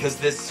 Because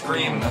this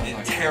scream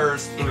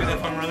tears Even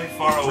if I'm really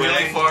far away.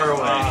 really far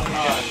away.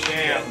 Oh,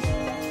 damn.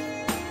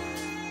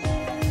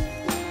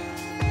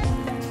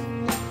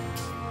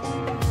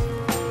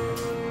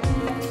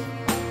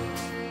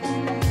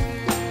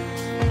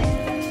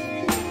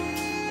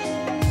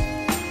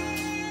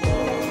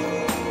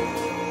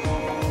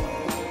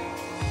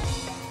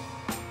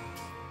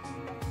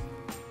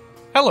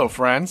 Hello,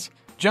 friends.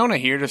 Jonah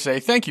here to say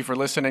thank you for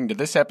listening to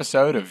this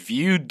episode of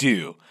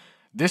DEUX.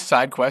 This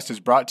side quest is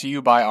brought to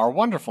you by our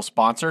wonderful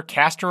sponsor,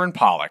 Castor &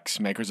 Pollux,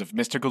 makers of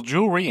mystical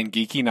jewelry and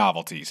geeky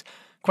novelties.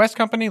 Quest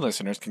Company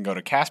listeners can go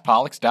to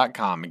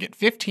castpollux.com and get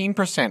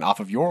 15% off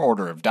of your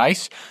order of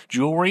dice,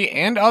 jewelry,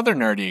 and other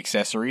nerdy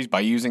accessories by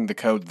using the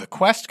code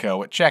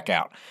TheQuestCo at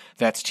checkout.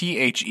 That's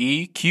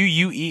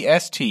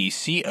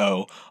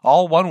TheQuestCo,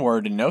 all one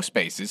word and no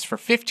spaces, for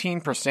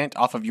 15%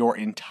 off of your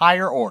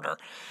entire order.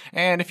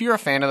 And if you're a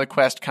fan of the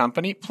Quest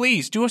Company,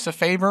 please do us a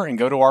favor and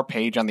go to our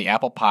page on the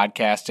Apple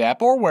Podcasts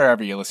app or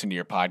wherever you listen to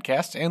your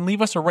podcasts and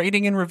leave us a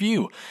rating and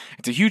review.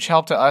 It's a huge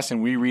help to us,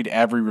 and we read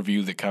every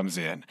review that comes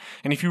in.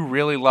 And if you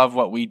really love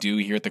what we do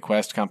here at the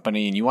Quest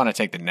Company and you want to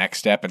take the next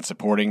step in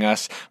supporting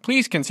us,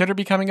 please consider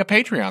becoming a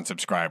Patreon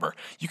subscriber.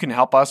 You can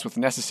help us with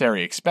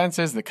necessary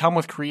expenses that come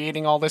with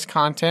creating all this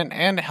content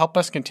and help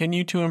us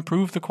continue to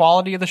improve the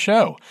quality of the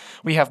show.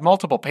 We have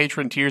multiple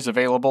patron tiers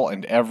available,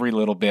 and every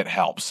little bit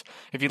helps.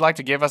 If you'd like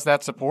to give us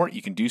that support,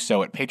 you can do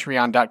so at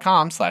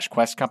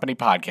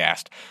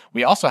patreon.com/questcompanypodcast.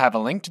 We also have a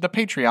link to the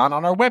Patreon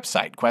on our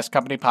website,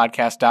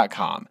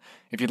 questcompanypodcast.com.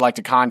 If you'd like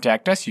to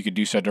contact us, you could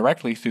do so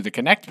directly through the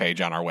Connect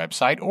page on our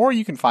website, or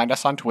you can find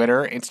us on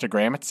Twitter,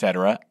 Instagram,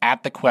 etc.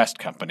 at The Quest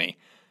Company.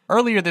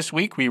 Earlier this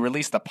week, we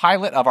released the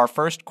pilot of our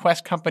first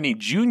Quest Company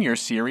Junior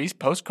series,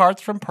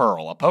 Postcards from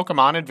Pearl, a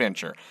Pokemon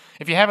adventure.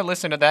 If you haven't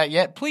listened to that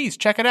yet, please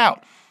check it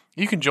out.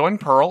 You can join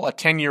Pearl, a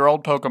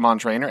 10-year-old Pokemon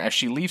trainer, as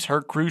she leaves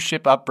her cruise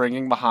ship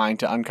upbringing behind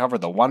to uncover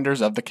the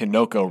wonders of the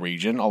Kanoko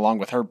region, along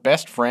with her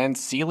best friend,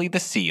 Seely the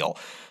Seal.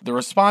 The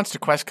response to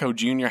QuestCo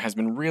Jr. has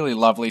been really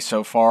lovely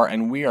so far,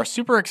 and we are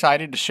super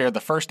excited to share the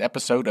first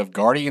episode of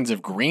Guardians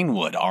of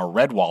Greenwood, our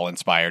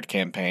Redwall-inspired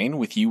campaign,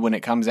 with you when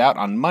it comes out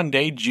on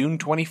Monday, June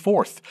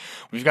 24th.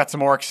 We've got some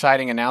more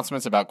exciting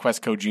announcements about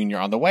QuestCo Jr.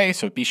 on the way,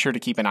 so be sure to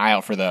keep an eye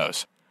out for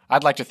those.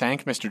 I'd like to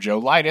thank Mr. Joe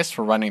Leitess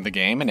for running the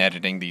game and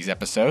editing these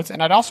episodes,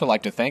 and I'd also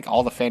like to thank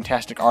all the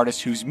fantastic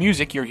artists whose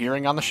music you're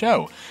hearing on the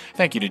show.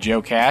 Thank you to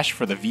Joe Cash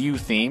for the Vieux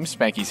theme,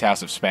 Spanky's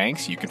House of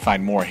Spanks. You can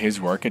find more of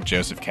his work at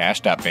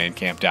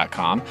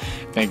josephcash.bandcamp.com.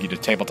 Thank you to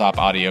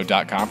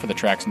tabletopaudio.com for the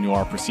tracks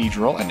Noir,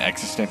 Procedural, and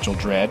Existential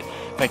Dread.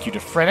 Thank you to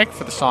Frenic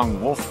for the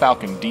song Wolf,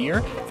 Falcon,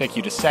 Deer. Thank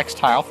you to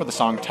Sextile for the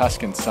song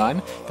Tuscan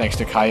Sun. Thanks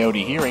to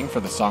Coyote Hearing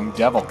for the song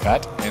Devil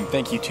Cut. And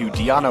thank you to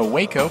Deano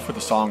Waco for the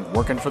song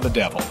Workin for the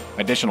Devil.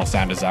 Additional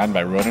sound design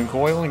by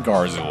Rodincoil and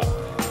Garzul.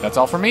 That's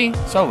all for me,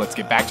 so let's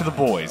get back to the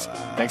boys.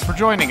 Thanks for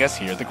joining us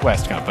here at the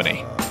Quest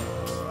Company.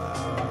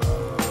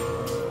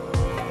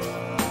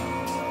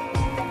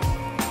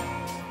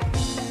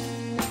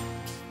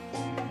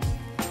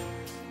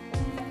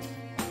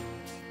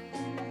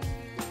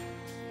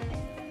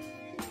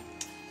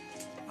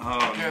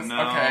 Oh, Yes,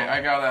 no. Okay,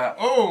 I got a.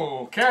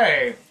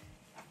 Okay.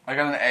 I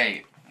got an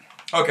 8.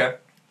 Okay.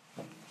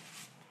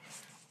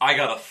 I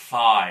got a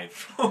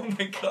 5. Oh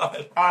my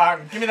god.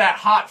 Give me that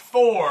hot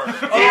 4.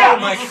 Oh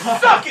my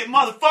god. Suck it,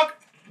 motherfucker!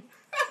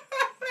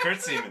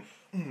 Kurt Semen.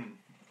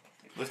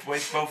 Lift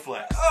waist bow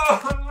flex.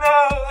 Oh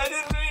no, I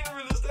didn't mean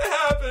for this to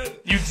happen.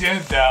 You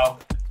did, though.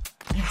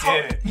 You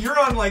did it. You're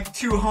on like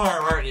 2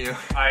 harm, aren't you?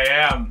 I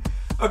am.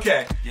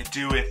 Okay. You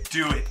do it.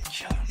 Kill him.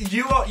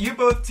 You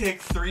both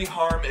take 3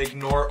 harm,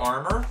 ignore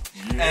armor.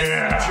 Yeah.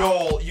 And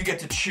Joel, you get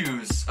to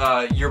choose.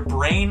 Your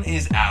brain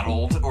is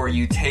addled, or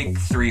you take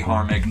 3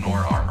 harm, ignore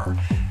armor.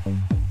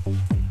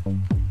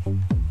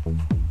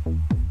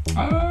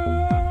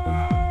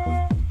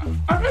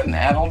 I've got an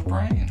addled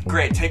brain.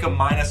 Great, take a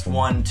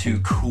 -1 to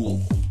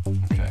cool.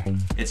 Okay.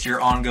 It's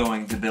your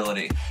ongoing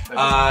debility.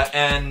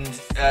 And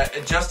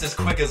just as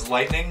quick as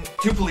lightning,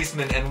 2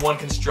 policemen and 1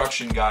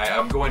 construction guy,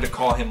 I'm going to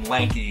call him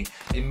Lanky,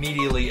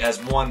 immediately as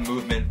one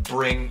movement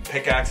bring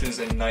pickaxes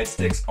and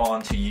nightsticks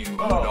onto you,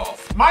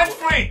 Rodolphe.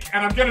 Mindfreak,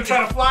 and I'm gonna try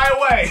to fly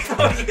away.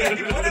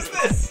 Okay, what is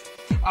this?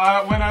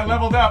 When I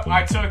leveled up,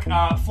 I took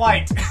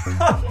flight.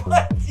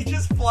 What? You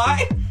just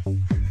fly?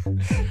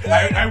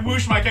 I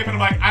whoosh my cape and I'm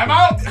like, I'm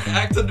out!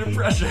 Act under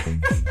pressure.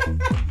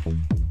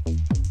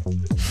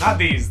 Not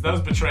these,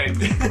 those betrayed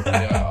me.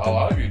 Yeah, a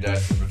lot of you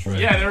guys are betrayed.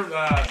 Yeah, they're,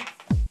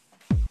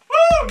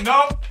 woo!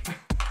 Nope!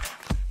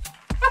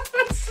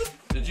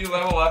 Did you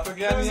level up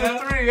again? There's yet? a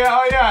 3, yeah,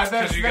 oh yeah,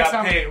 that's you that's got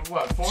how many, paid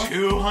what, 4?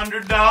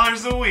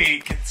 $200 a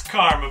week. It's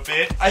karma,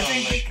 bitch. I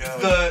think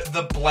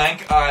the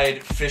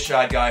blank-eyed,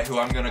 fish-eyed guy who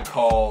I'm gonna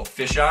call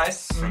Fish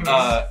Eyes,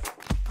 I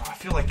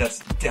feel like that's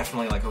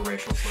definitely like a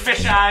racial slur.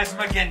 Fish eyes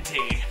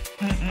McGinty.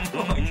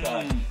 Oh my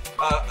god.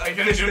 Are you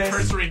gonna do a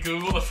cursory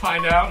Google to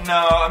find out?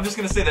 No, I'm just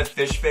gonna say that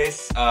Fish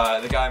Face,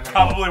 the guy I'm gonna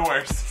Probably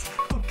worse.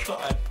 Oh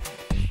god.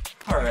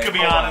 Alright. To be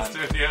hold honest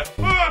on. with you.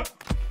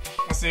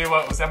 Let's see,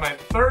 what was that, my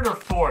 3rd or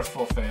 4th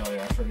full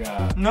failure? I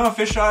forgot. No,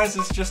 Fish Eyes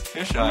is just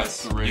Fish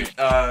Eyes. 3.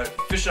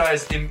 Fish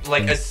Eyes,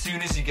 like as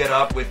soon as you get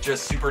up with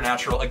just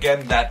supernatural,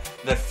 again, that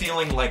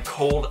feeling like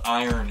cold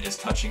iron is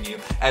touching you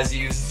as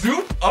you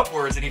zoop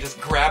upwards and he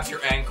just grabs your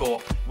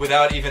ankle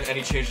without even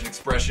any change in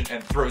expression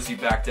and throws you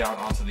back down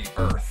onto the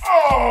earth.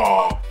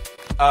 Oh!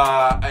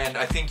 And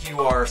I think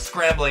you are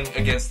scrambling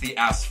against the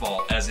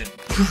asphalt as it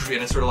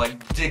sort of like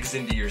digs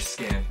into your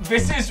skin.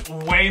 This is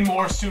way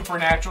more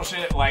supernatural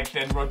shit like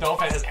than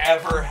Rodolphe has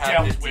ever had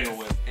dealt to deal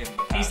with in the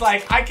past. He's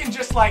like, I can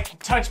just like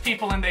touch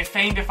people and they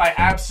faint if I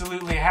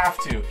absolutely have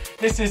to.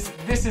 This is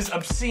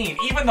obscene.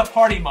 Even the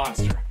party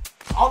monster.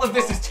 All of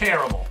this is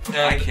terrible.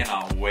 I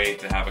cannot wait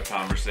to have a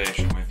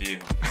conversation with you.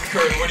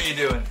 Kurt, what are you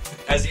doing?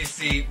 As you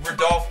see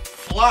Rodolphe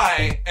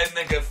fly and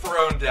then get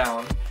thrown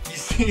down, you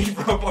see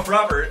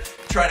Robert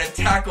try to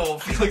tackle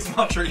Felix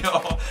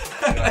Montreal.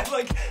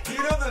 Like, do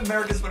you know the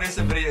America's Funniest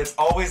video? It's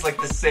always like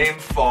the same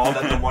fall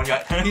that the one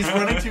guy. He's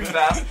running too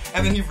fast,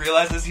 and then he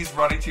realizes he's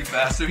running too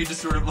fast, so he just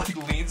sort of like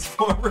leans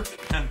forward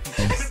and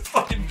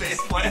fucking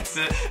face plants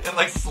it and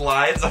like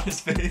slides on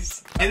his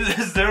face.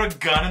 Is there a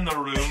gun in the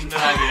room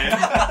that I'm in?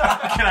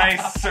 Can I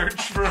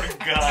search for a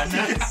gun?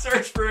 You can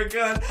search for a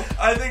gun.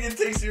 I think it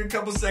takes you a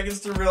couple seconds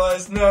to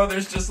realize, no,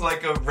 there's just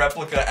like a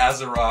replica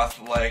Azeroth,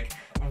 like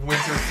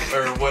winter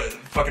or what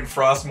fucking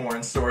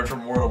Frostmourne sword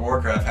from World of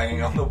Warcraft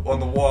hanging on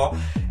the wall.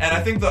 And I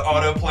think the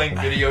auto playing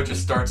video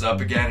just starts up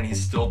again, and he's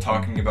still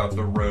talking about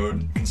the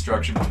road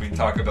construction between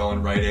Taco Bell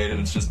and Rite Aid, and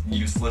it's just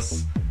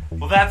useless.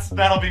 Well,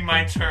 that'll be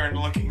my turn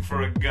looking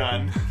for a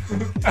gun.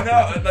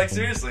 No, like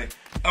seriously.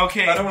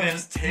 Okay, I don't want to then,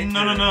 just take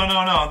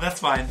No, that's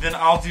fine. Then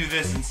I'll do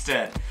this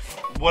instead.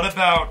 What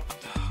about...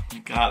 Oh my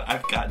god,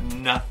 I've got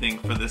nothing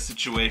for this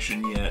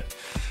situation yet.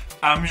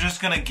 I'm just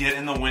gonna get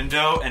in the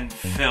window and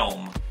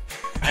film.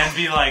 And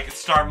be like,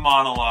 start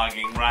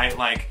monologuing, right?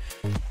 Like,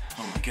 oh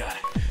my god,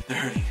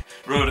 they're hurting.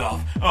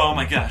 Rodolphe, oh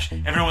my gosh,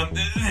 everyone,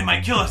 they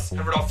might kill us.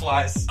 And Rodolphe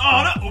flies.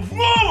 Oh no,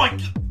 whoa, my...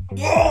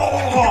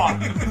 Whoa!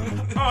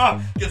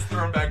 Gets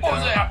thrown back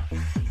down.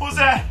 What was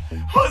that?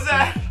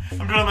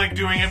 I'm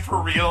doing it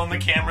for real and the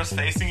camera's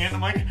facing it and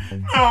I'm like,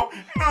 no.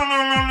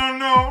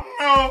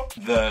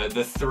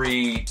 The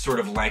 3 sort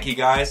of lanky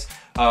guys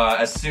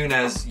As soon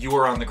as you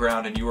are on the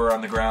ground and you are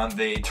on the ground,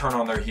 they turn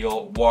on their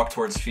heel, walk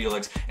towards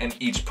Felix, and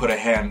each put a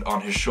hand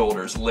on his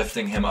shoulders,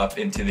 lifting him up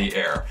into the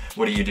air.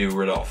 What do you do,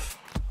 Rodolphe?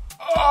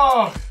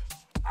 Oh!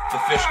 The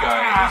fish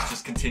guy is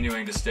just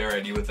continuing to stare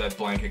at you with that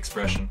blank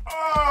expression.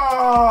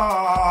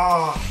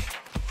 Oh!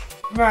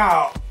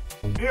 Now,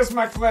 here's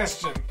my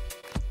question.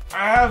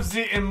 I have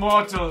the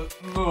immortal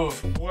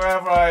move.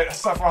 Wherever I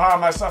suffer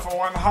harm, I suffer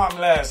one harm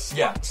less.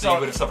 Yeah, so you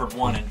would have suffered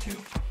 1 and 2.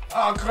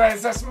 Oh, great,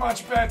 that's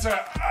much better.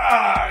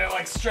 I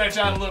like stretch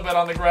out a little bit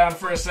on the ground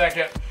for a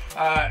second,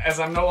 as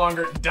I'm no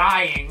longer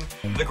dying.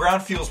 The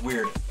ground feels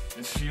weird.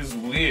 It feels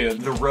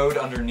weird. The road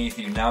underneath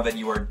you, now that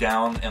you are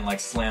down and like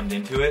slammed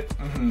into it,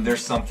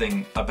 there's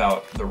something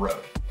about the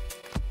road.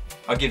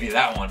 I'll give you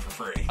that one for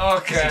free.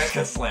 Okay. You just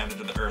got slammed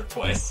into the earth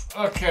twice.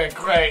 Okay,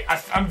 great.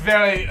 I'm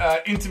very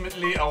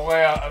intimately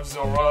aware of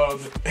the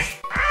road.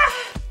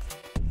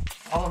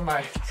 All of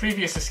my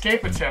previous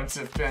escape attempts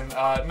have been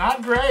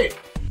not great.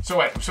 So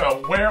wait,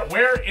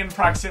 where in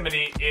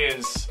proximity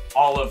is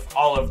all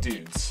of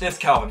dudes? It's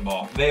Calvin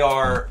Ball. They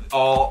are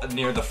all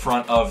near the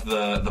front of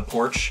the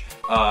porch.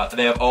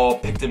 They have all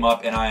picked him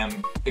up, and I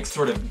am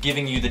sort of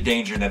giving you the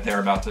danger that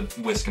they're about to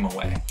whisk him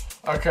away.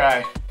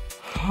 Okay.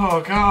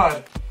 Oh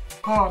God.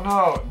 Oh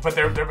no. But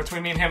they're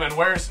between me and him. And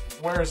where's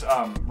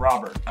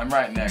Robert? I'm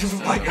right next to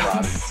My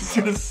God,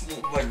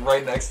 just like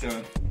right next to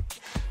him.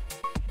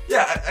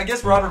 Yeah, I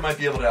guess Robert might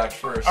be able to act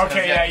first.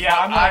 Okay, yeah.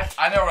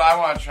 I know what I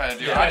want to try to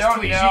do. Yeah, I don't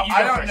please, know. you go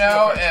I don't first,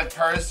 know you go if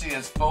Percy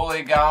is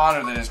fully gone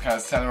or they just kind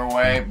of sent him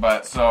away.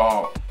 But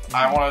so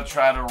I want to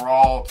try to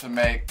roll to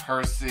make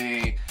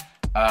Percy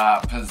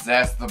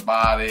possess the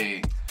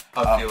body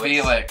of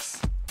Felix,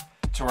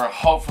 to where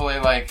hopefully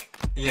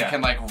he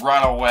can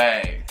run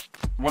away.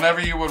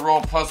 Whenever you would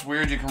roll plus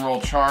weird, you can roll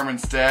charm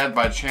instead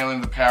by channeling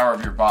the power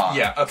of your bond.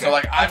 Yeah, okay.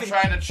 So I'm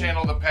trying to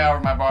channel the power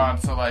of my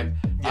bond. So I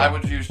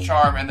would use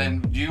charm, and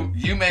then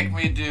you make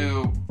me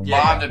do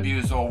bond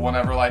abusal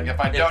whenever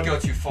if I don't go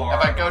too far.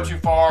 If I go too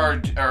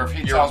far, or if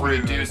he tells me to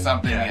rude. do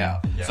something,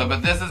 Yeah. So,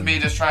 but this is me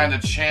just trying to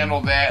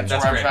channel that.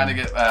 That's where great. I'm trying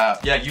to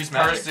get use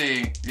magic.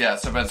 Percy. Yeah.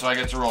 So I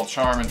get to roll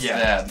charm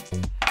instead.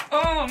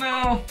 Oh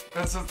no!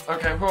 That's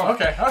okay. Cool.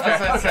 Okay.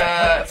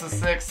 It's a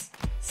 6.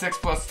 6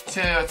 plus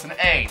 2, it's an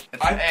 8.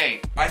 It's an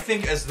 8. I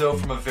think as though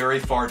from a very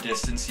far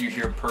distance you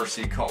hear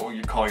Percy call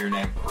your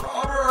name,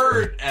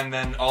 Robert, and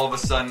then all of a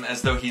sudden,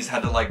 as though he's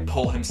had to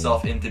pull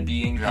himself into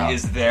being, he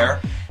is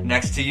there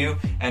next to you,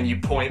 and you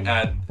point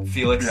at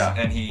Felix,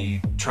 and he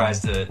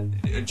tries to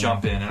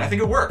jump in, and I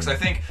think it works. I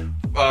think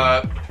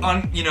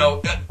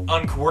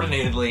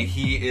uncoordinatedly,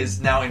 he is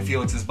now in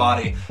Felix's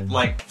body,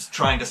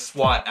 trying to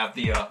swat at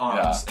the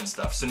arms and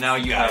stuff. So now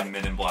you have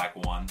Men in Black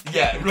 1.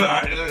 Yeah. You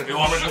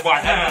want me to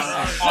wipe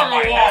hands on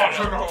my head?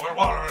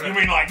 You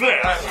mean like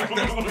this?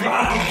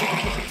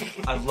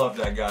 I love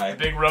that guy.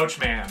 Big roach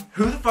man.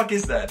 Who the fuck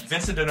is that?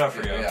 Vincent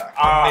D'Onofrio. Yeah.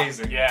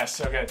 Amazing. Yeah,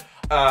 so good.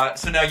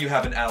 So now you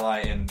have an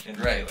ally in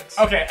Felix.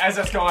 Okay, as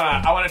that's going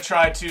on, I want to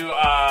try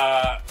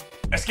to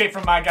escape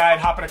from my guy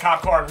and hop in a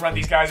cop car and run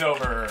these guys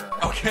over.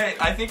 Okay,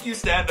 I think you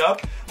stand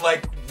up,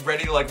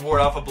 ready to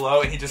ward off a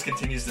blow, and he just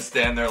continues to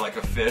stand there like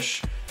a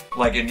fish,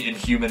 in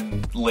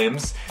human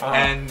limbs.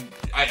 And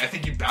I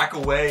think you back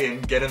away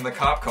and get in the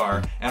cop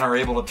car and are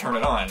able to turn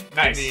it on.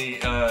 Nice. Give me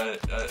an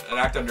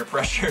act under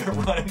pressure to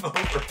run him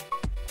over.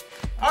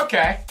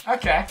 Okay.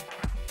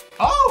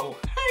 Oh,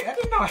 hey, I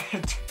didn't know I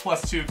had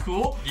 +2.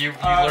 Cool. You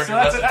learned your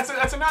lesson.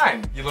 That's a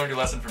 9. You learned your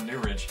lesson from New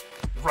Ridge.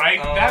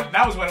 Right.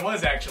 That was what it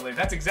was actually.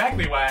 That's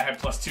exactly why I had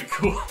 +2.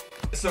 Cool.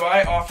 So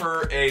I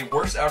offer a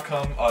worse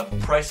outcome, a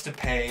price to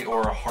pay,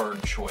 or a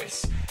hard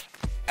choice.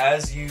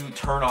 As you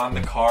turn on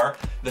the car,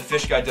 the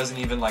fish guy doesn't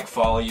even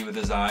follow you with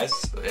his eyes,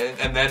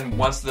 and then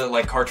once the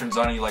car turns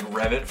on and you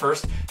rev it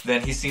first, then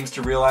he seems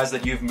to realize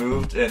that you've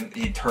moved and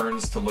he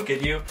turns to look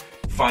at you,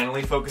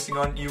 finally focusing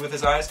on you with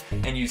his eyes,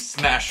 and you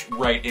smash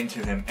right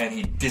into him and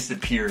he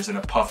disappears in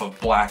a puff of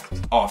black,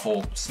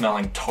 awful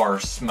smelling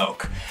tar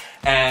smoke.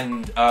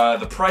 And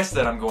the price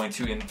that I'm going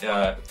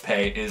to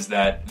pay is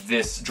that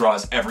this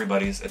draws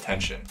everybody's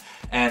attention,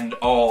 and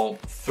all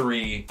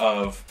 3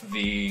 of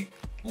the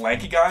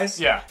lanky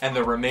guys and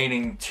the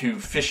remaining 2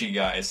 fishy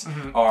guys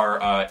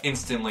are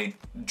instantly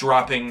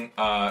dropping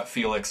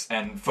Felix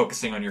and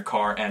focusing on your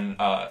car, and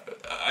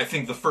I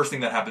think the first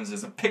thing that happens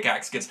is a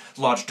pickaxe gets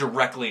lodged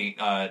directly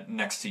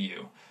next to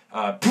you.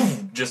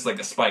 Just like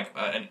a spike,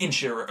 an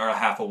inch or a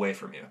half away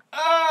from you.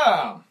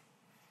 Oh!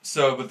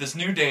 So, with this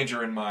new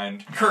danger in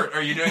mind, Kurt,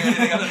 are you doing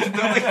anything other than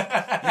building?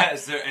 Yeah,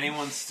 is there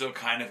anyone still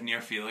kind of near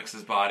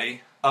Felix's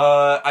body?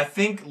 I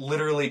think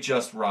literally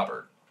just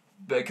Robert.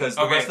 Because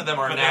the rest of them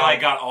are but now... they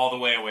got all the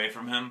way away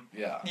from him?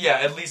 Yeah. Yeah,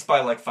 at least by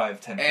 5-10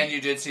 feet. And you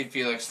did see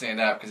Felix stand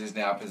up because he's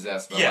now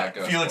possessed by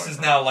Waco. Felix is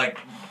now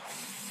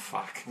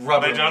Fuck.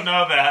 Rubberly, They don't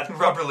know that.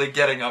 rubberly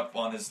getting up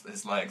on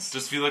his legs.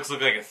 Does Felix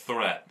look like a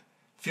threat?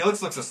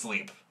 Felix looks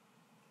asleep.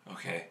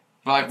 Okay.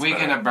 But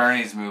Weekend at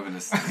Bernie's moving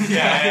to sleep.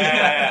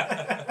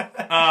 Yeah.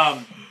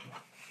 Oh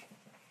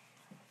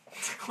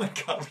my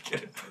god, we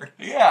get it, Bert.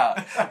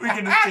 Yeah. We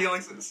get it,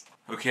 Felix's.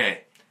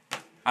 Okay.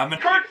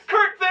 Kurt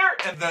there!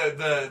 And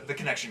the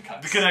connection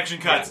cuts. The connection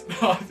cuts.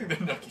 No, I think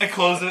they're not. I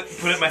close it,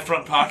 put it in my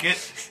front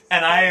pocket,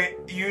 and I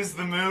use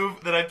the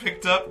move that I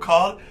picked up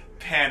called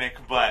Panic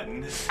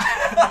Button.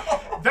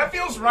 That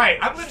feels right.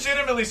 I'm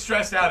legitimately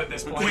stressed out at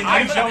this point.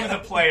 I, Jonah the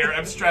player,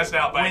 am stressed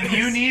out by When this.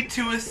 you need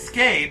to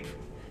escape,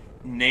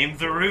 name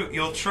the route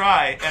you'll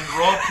try and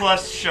roll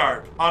plus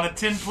sharp. On a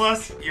 10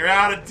 plus, you're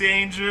out of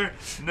danger,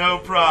 no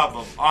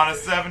problem. On a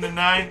 7 to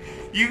 9,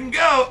 you can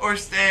go or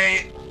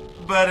stay,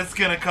 but it's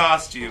gonna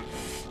cost you.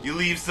 You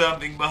leave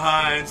something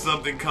behind,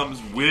 something comes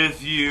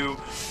with you.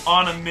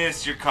 On a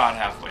miss, you're caught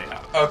halfway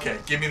out. Okay,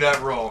 give me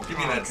that roll. Give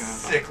me that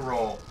sick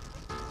roll.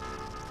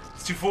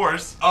 It's 2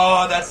 4s.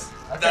 Oh, that's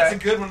a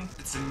good one.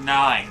 It's a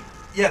 9.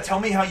 Yeah, tell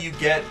me how you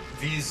get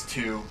these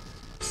two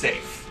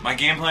safe. My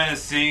game plan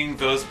is seeing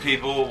those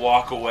people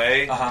walk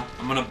away. Uh-huh.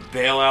 I'm gonna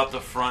bail out the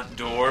front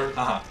door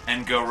Uh-huh.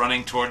 and go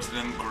running towards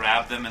them,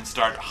 grab them, and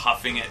start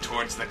huffing it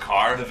towards the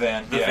car. The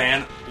van, The yeah.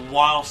 van,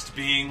 whilst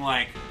being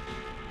like,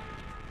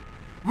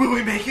 will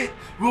we make it?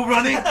 Will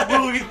running?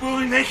 will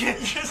we make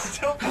it? You're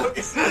still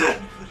focusing.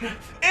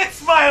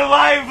 It's my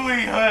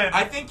livelihood!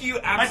 I think you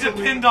I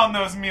absolutely... depend on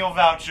those meal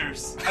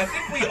vouchers. I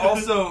think we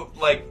also,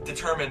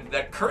 determined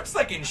that Kurt's,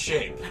 in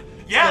shape.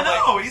 Yeah,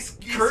 So, no, he's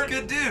Kurt- a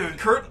good dude.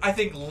 Kurt, I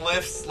think,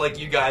 lifts,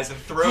 you guys and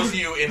throws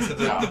you into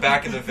the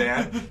back of the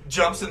van,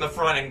 jumps in the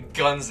front and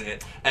guns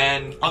it,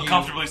 and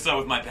Uncomfortably so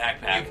with my you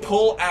backpack.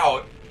 pull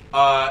out,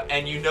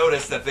 and you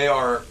notice that they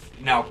are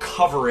now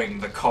covering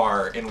the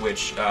car in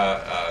which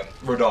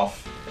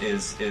Rodolphe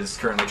is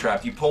currently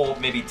trapped. You pull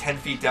maybe 10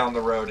 feet down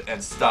the road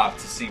and stop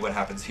to see what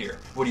happens here.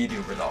 What do you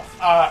do,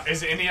 Rodolphe?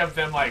 Is any of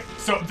them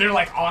so they're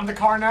on the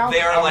car now?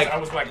 They are I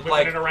was whipping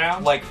it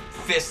around.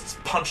 Fists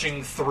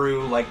punching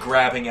through,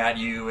 grabbing at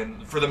you,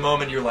 and for the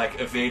moment you're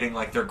evading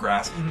their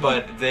grasp. Mm-hmm.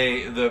 But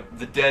the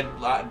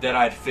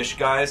dead-eyed fish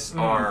guys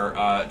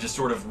are just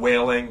sort of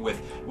wailing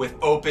with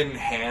open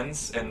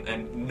hands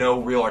and no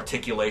real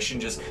articulation,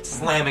 just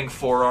slamming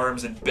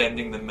forearms and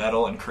bending the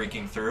metal and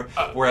creaking through.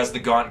 Whereas the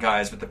gaunt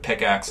guys with the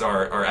pickaxe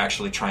are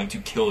actually trying to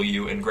kill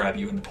you and grab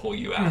you and pull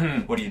you out.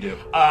 Mm-hmm. What do you do?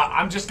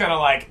 I'm just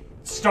gonna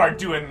start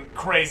doing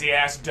crazy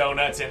ass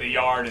donuts in the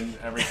yard and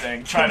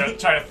everything. try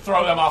to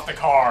throw them off the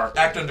car.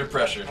 Act under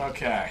pressure.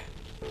 Okay.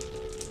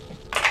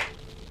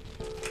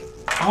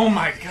 Oh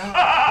my god.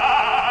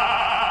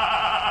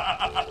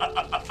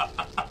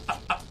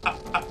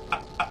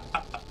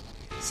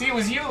 See, it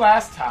was you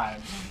last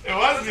time. It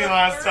was me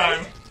last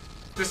time.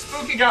 The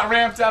spooky got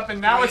ramped up and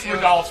now it's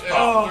Rodolphe's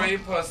Oh, problem. 3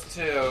 plus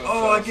 2.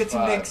 Oh, I get to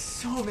five. make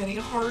so many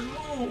hard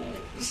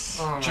moves.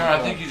 Oh my John, I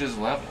God. think you just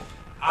leveled.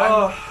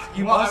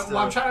 You well, must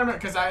I'm trying to remember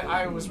because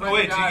I was ready.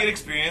 Wait, do you get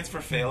experience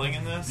for failing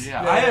in this?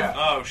 Yeah. I have.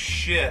 Oh,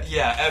 shit.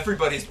 Yeah,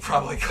 everybody's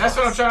probably. That's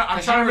what I'm trying.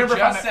 I'm trying to remember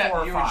if I'm at 4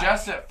 or 5. You were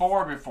just at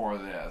 4 before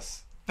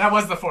this. That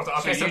was the 4th.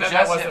 Okay, so you that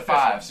just was hit the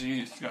 5, 5th. so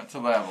you just got to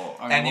level.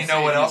 I mean, And we'll you know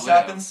see what if else live.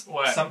 happens?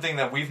 What? Something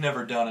that we've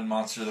never done in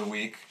Monster of the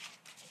Week.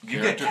 You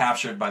get Character.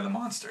 captured by the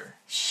monster.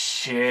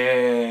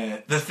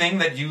 Shit. The thing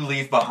that you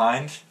leave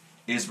behind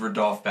is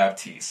Rodolphe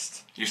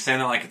Baptiste. You're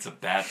saying it like it's a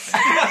bad thing.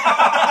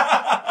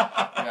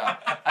 Yeah.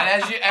 And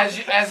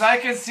as I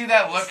can see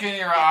that look in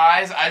your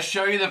eyes, I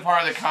show you the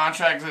part of the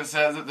contract that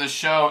says that the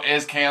show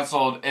is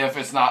canceled if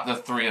it's not the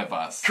 3 of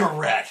us.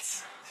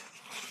 Correct.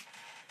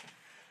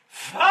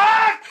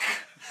 Fuck!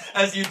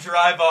 As you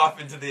drive off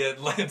into the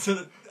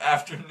Atlanta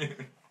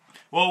afternoon.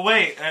 Well,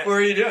 wait. What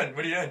are you doing?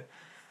 What are you doing?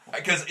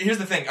 Because here's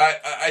the thing.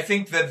 I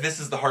think that this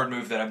is the hard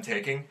move that I'm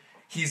taking.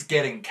 He's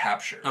getting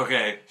captured.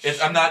 Okay.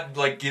 I'm not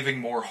giving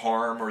more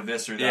harm or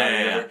this or that. Yeah, or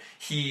yeah, whatever. yeah.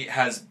 He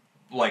has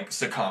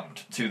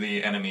succumbed to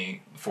the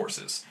enemy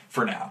forces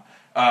for now.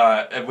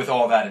 With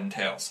all that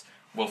entails,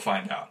 we'll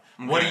find out.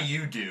 What do Okay.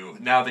 you do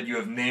now that you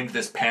have named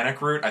this panic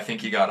route? I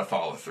think you got to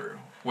follow through.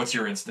 What's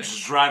your Just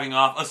instinct? driving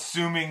off,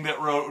 assuming that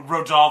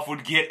Rodolphe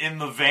would get in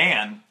the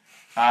van.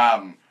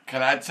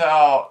 Can I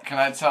tell,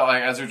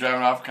 as we're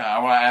driving off, I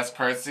want to ask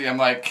Percy, I'm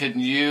like, can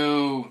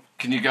you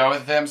go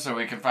with him so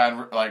we can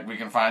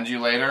find you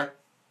later?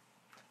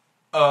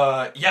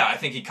 Yeah, I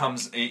think he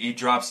comes. He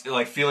drops.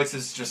 Felix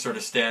is just sort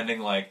of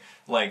standing,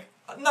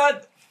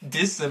 not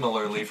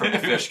dissimilarly from the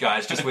fish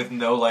guys, just with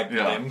no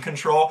limb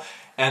control.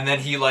 And then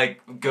he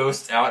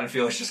ghosts out, and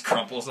Felix just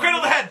crumples.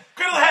 Cradle the head!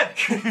 Cradle the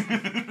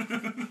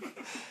head!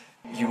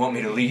 You want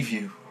me to leave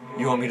you?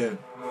 You want me to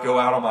go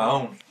out on my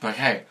own? Like,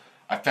 hey,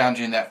 I found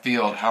you in that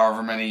field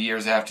however many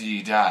years after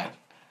you died.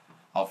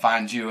 I'll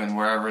find you in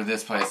wherever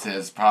this place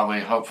is,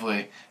 probably,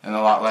 hopefully, in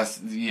a lot less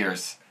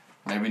years.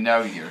 Maybe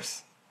no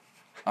years.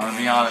 I'm gonna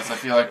be honest, I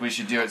feel like we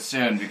should do it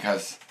soon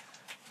because,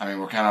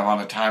 we're kind of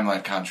on a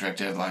timeline contract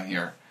deadline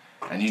here.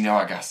 And you know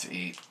I got to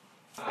eat.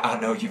 I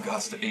know you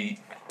got to eat.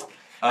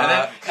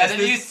 And then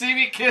you see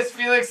me kiss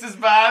Felix's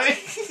body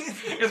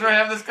because we're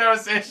having this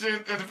conversation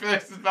with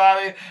Felix's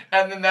body,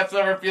 and then that's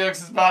whenever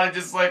Felix's body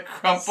just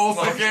crumples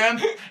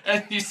again,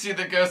 and you see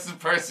the ghost of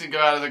Percy go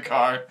out of the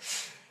car.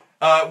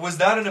 Was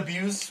that an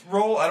abuse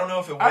roll? I don't know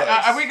if it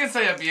was. We can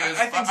say abuse.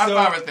 I think I'm so.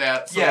 fine with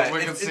that. So Yeah,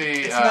 we can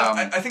see. It's not,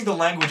 I think the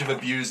language of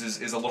abuse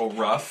is a little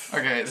rough.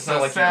 Okay, It's so,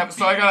 not like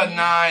so I got a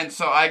 9,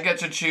 so I get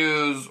to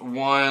choose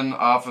one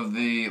off of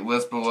the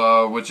list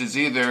below, which is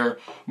either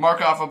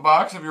mark off a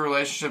box of your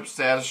relationship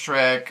status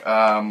track,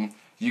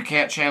 you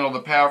can't channel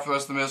the power for the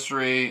rest of the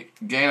mystery,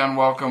 gain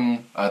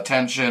unwelcome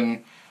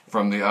attention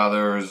from the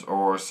others,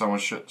 or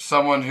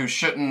someone who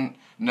shouldn't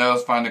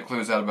knows finding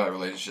clues out about a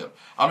relationship.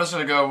 I'm just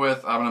going to go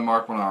with, I'm going to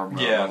mark one of our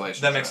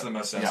relationship. That makes the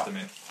most sense to me.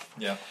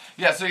 Yeah.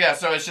 Yeah, so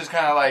it's just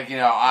kind of like,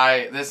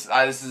 this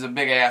is a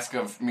big ask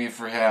of me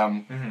for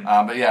him.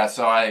 Mm-hmm.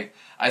 So I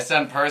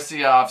send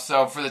Percy off.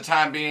 So for the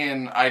time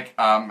being,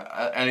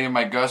 any of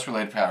my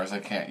ghost-related powers I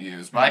can't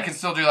use. But I can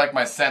still do, like,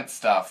 my scent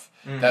stuff.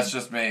 Mm-hmm. That's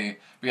just me.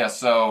 But yeah,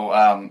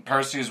 so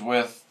Percy's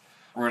with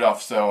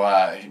Rodolphe,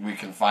 so we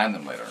can find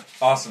them later.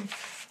 Awesome.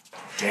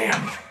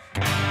 Damn.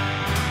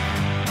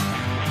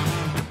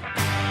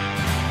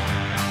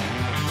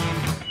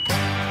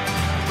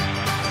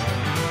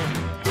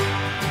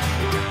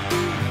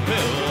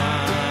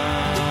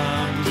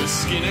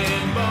 Skin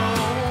and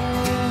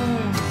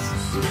bones,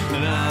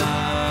 and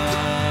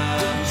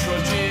I'm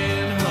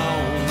trudging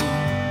home.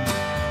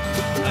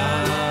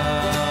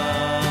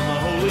 I'm a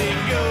holy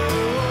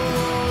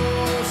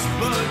ghost,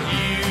 but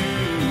you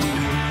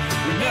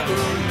would never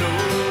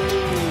know.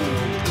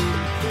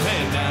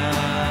 And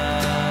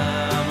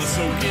I'm a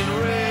soaking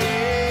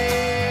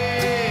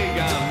rag.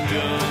 I'm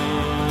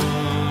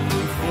done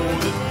for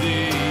the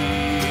day.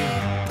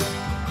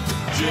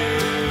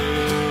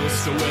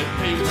 Just a wet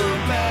paper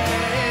bag.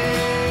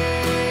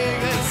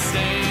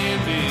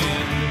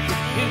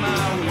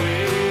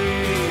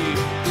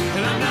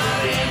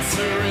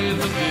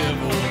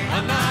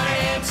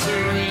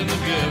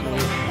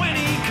 When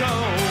he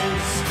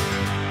calls,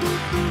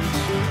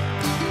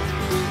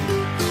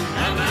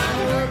 I'm not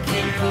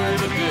working for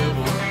the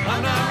devil.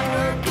 I'm not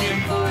working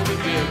for the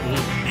devil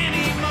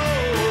anymore.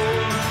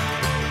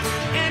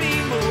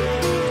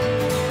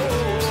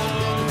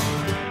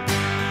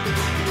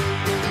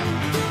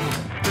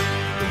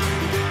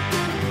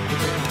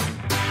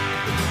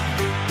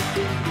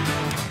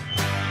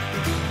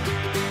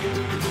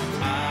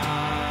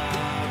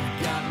 I've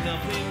got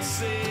nothing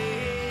saved.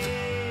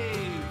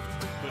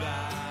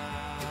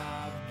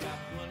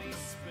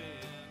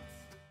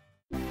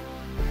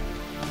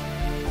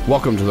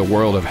 Welcome to the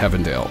world of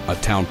Heavendale, a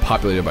town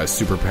populated by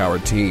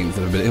superpowered teens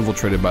that have been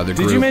infiltrated by the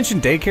group. Did you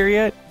mention daycare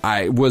yet?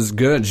 I was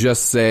gonna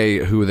just say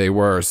who they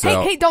were,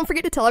 so... Hey, don't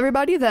forget to tell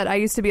everybody that I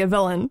used to be a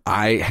villain.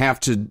 I have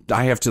to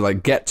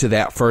like get to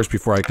that first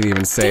before I can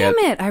even say it.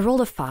 Damn it, I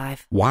rolled a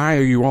 5. Why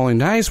are you rolling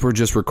dice? We're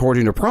just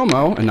recording a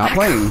promo and not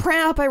playing.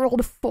 Crap, I rolled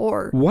a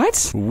 4.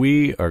 What?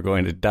 We are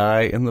going to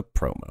die in the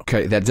promo.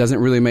 Okay, that doesn't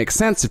really make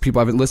sense if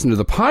people haven't listened to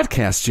the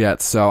podcast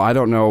yet, so I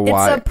don't know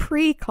why. It's a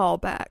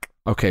pre-callback.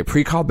 Okay,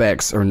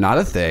 pre-callbacks are not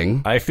a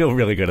thing. I feel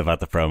really good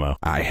about the promo.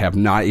 I have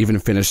not even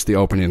finished the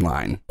opening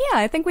line. Yeah,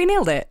 I think we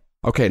nailed it.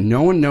 Okay,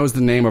 no one knows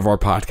the name of our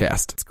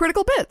podcast. It's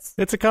Critical Bits.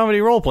 It's a comedy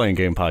role-playing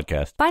game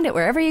podcast. Find it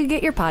wherever you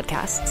get your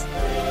podcasts.